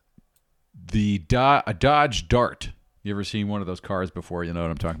 Go ahead. The a Dodge Dart. You ever seen one of those cars before? You know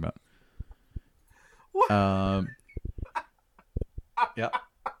what I'm talking about. What? Yeah.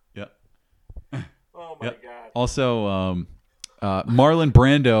 Oh my god. Also, Marlon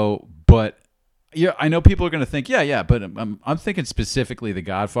Brando, but yeah, I know people are going to think, but I'm thinking specifically the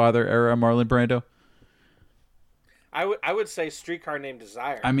Godfather era Marlon Brando. I would say Streetcar Named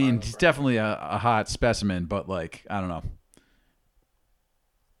Desire. I mean, he's definitely a hot specimen, but like, I don't know.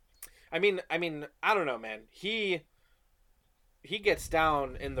 I mean, I don't know, man. He gets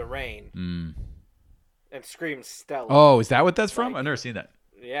down in the rain and screams Stella. Oh, is that what that's from? I've never seen that.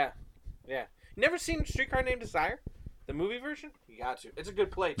 Yeah. Never seen Streetcar Named Desire? The movie version? You got to. It's a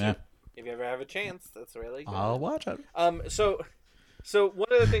good play, too. Yeah. If you ever have a chance, that's really good. I'll watch it. So one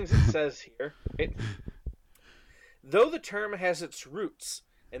of the things it says here, though the term has its roots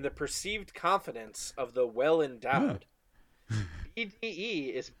in the perceived confidence of the well-endowed,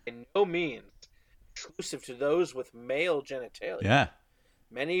 BDE is by no means exclusive to those with male genitalia. Yeah.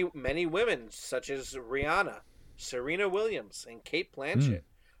 Many women, such as Rihanna, Serena Williams, and Kate Blanchett,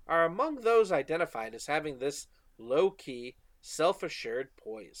 are among those identified as having this low-key, self-assured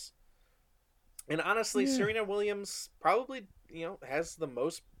poise. And honestly, Serena Williams probably, has the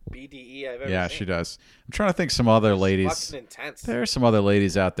most BDE I've ever seen. Yeah, she does. I'm trying to think some other ladies. Fucking intense. There are some other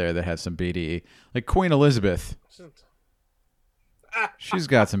ladies out there that have some BDE. Like Queen Elizabeth. She's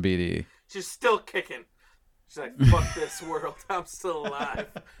got some BDE. She's still kicking. She's like, fuck this world. I'm still alive.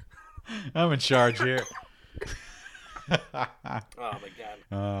 I'm in charge here. Oh, my God.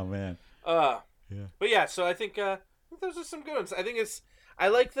 Oh, man. But yeah, so I think those are some good ones. I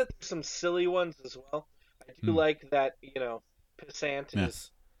like that there's some silly ones as well. I do like that, Pissant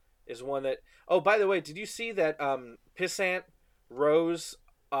is one that... Oh, by the way, did you see that Pissant rose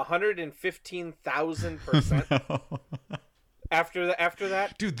 115,000% after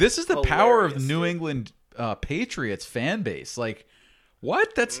that? Dude, this is the power of New England Patriots fan base. Like,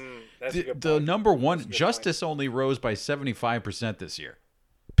 what? That's the number one. Justice only rose by 75% this year.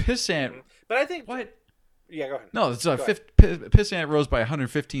 Pissant. But I think... What? Yeah, go ahead. No, it's Pissant rose by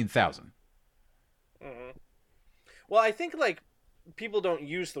 115,000. Well, I think like people don't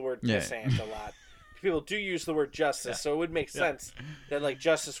use the word pissant a lot. People do use the word justice, so it would make sense that like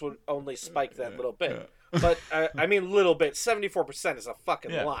justice would only spike that little bit. But I mean, little bit. 74% is a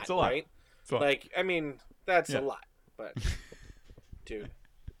fucking lot, right? It's a lot. Like, I mean, that's a lot. But, dude,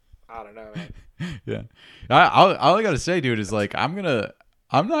 I don't know, man. Yeah, all I gotta say, dude, is like I'm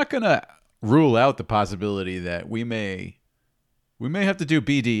not gonna rule out the possibility that we may have to do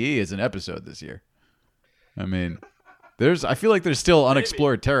BDE as an episode this year. I mean, I feel like there's still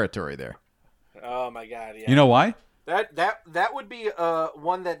unexplored territory there. Oh my God! Yeah. You know why? That would be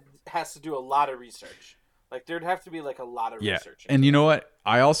one that has to do a lot of research. Like there'd have to be like a lot of research. And you know what?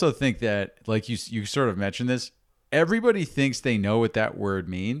 I also think that like you sort of mentioned this. Everybody thinks they know what that word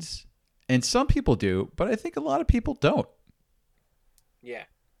means, and some people do, but I think a lot of people don't. Yeah.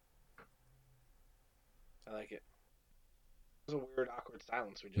 I like it. was a weird, awkward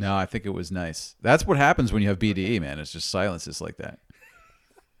silence. No, I think it was nice. That's what happens when you have BDE, man. It's just silences like that.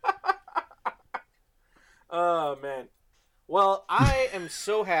 Oh, man. Well, I am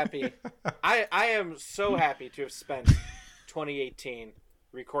so happy. I am so happy to have spent 2018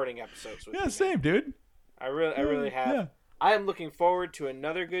 recording episodes with you. Yeah, same, dude. I really have. Yeah. I am looking forward to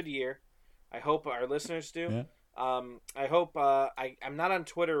another good year. I hope our listeners do. Yeah. I hope I'm not on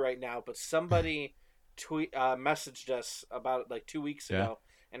Twitter right now, but somebody messaged us about like 2 weeks ago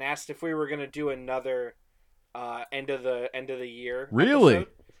and asked if we were going to do another end of the year. Really?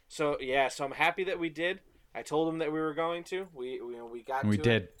 Episode. So I'm happy that we did. I told them that we were going to. We got. We to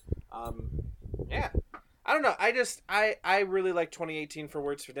did. It. Yeah. I don't know. I really like 2018 for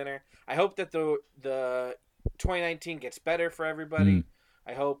Words for Dinner. I hope that the 2019 gets better for everybody.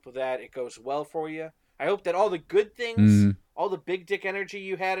 I hope that it goes well for you. I hope that all the good things, all the big dick energy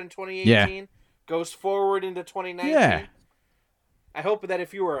you had in 2018 goes forward into 2019. Yeah. I hope that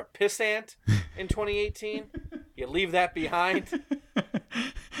if you were a pissant in 2018, you leave that behind.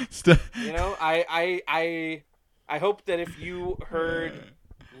 You know, I hope that if you heard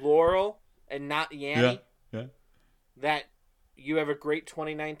Laurel and not Yanny, that you have a great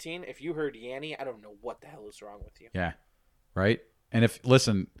 2019. If you heard Yanny, I don't know what the hell is wrong with you. Yeah. Right? And if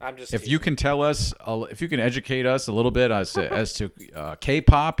you can tell us, if you can educate us a little bit as to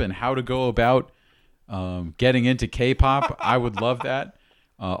K-pop and how to go about getting into K-pop, I would love that.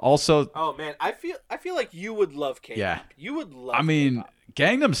 Also, oh man, I feel like you would love K-pop. Yeah, you would love. I mean, K-pop.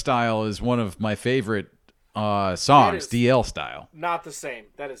 Gangnam Style is one of my favorite songs. DL Style. Not the same.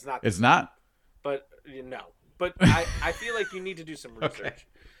 That is not. It's not. But no. But I feel like you need to do some research. Okay.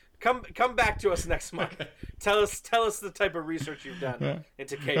 Come back to us next month. Okay. Tell us the type of research you've done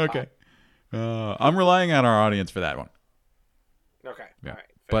into K-pop. Okay. I'm relying on our audience for that one. Okay. Yeah. All right.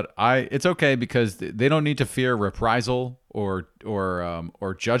 But it's okay because they don't need to fear reprisal or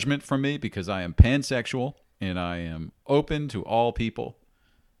judgment from me because I am pansexual and I am open to all people.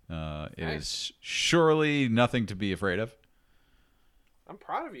 It is surely nothing to be afraid of. I'm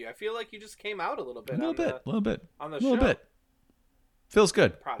proud of you. I feel like you just came out a little bit. A little bit. On the show. A little bit. Feels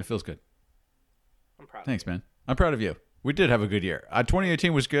good. It feels good. I'm proud. Thanks, man. I'm proud of you. We did have a good year.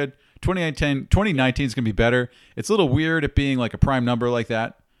 2018 was good. 2019 is going to be better. It's a little weird it being like a prime number like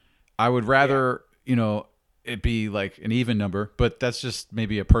that. I would rather, it be like an even number, but that's just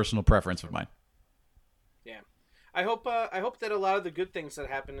maybe a personal preference of mine. Yeah. I hope that a lot of the good things that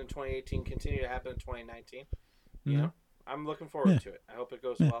happened in 2018 continue to happen in 2019. You know? I'm looking forward to it. I hope it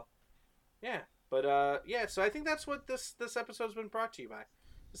goes well. Yeah. But so I think that's what this episode's been brought to you by.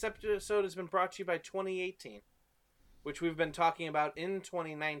 This episode has been brought to you by 2018, which we've been talking about in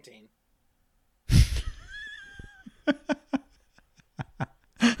 2019.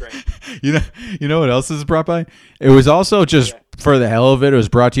 Great. You know what else is brought by? It was also just for the hell of it. It was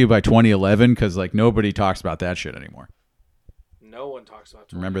brought to you by 2011 because like nobody talks about that shit anymore. No one talks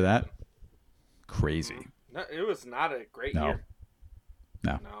about. Remember that? Crazy. No, it was not a great year.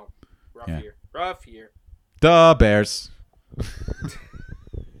 No. Rough year. The Bears.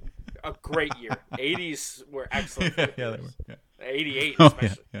 A great year. 80s were excellent. They were. Yeah. 88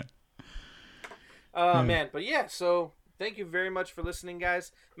 especially. Yeah. Man, but so thank you very much for listening,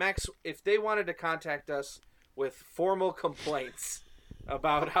 guys. Max, if they wanted to contact us with formal complaints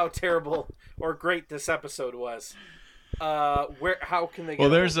about how terrible or great this episode was, how can they get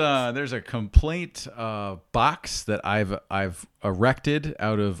there's a complaint box that I've erected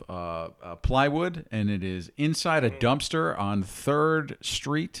out of plywood, and it is inside a dumpster on 3rd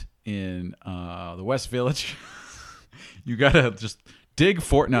Street in the West Village. You gotta just dig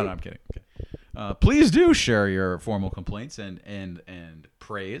for it. No, I'm kidding. Okay. Please do share your formal complaints and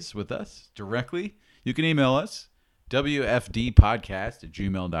praise with us directly. You can email us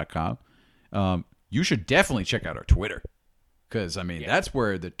wfdpodcast@gmail.com. You should definitely check out our Twitter because that's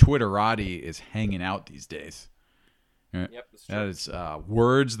where the Twitterati is hanging out these days. Right? Yep, that's true. That is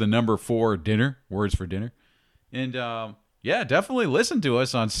words the number 4 dinner, words for dinner, and definitely listen to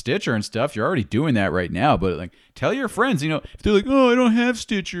us on Stitcher and stuff. You're already doing that right now, but like tell your friends. If they're like, "Oh, I don't have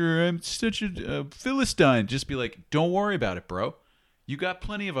Stitcher. I'm such a Philistine," just be like, "Don't worry about it, bro. You got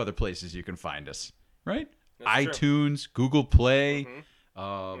plenty of other places you can find us, right? That's iTunes, true. Google Play,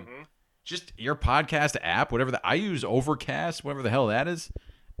 just your podcast app, whatever I use Overcast, whatever the hell that is.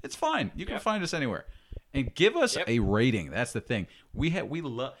 It's fine. You can find us anywhere. And give us a rating. That's the thing. We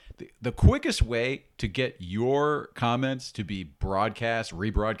love the quickest way to get your comments to be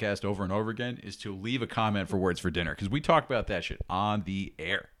rebroadcast over and over again is to leave a comment for Words for Dinner because we talk about that shit on the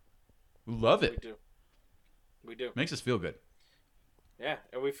air. We love it. We do. Makes us feel good. Yeah,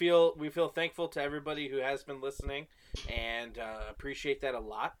 and we feel thankful to everybody who has been listening, and appreciate that a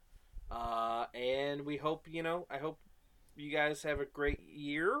lot. And we hope I hope you guys have a great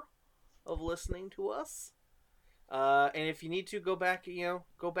year of listening to us. And if you need to go back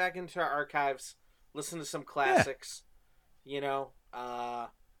into our archives, listen to some classics. And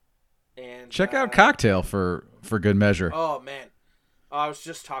check out Cocktail for good measure. Oh man, I was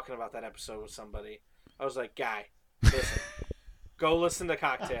just talking about that episode with somebody. I was like, guy, listen. Go listen to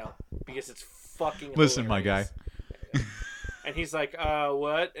Cocktail because it's fucking listen, hilarious. my guy. And he's like,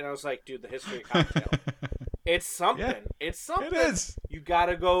 what? And I was like, dude, the history of Cocktail. It's something. Yeah, it's something. It is. You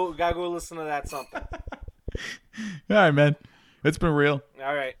gotta go listen to that something. All right, man. It's been real.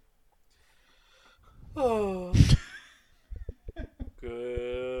 All right. Oh. Goodbye.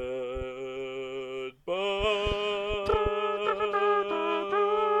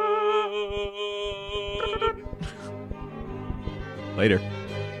 Later.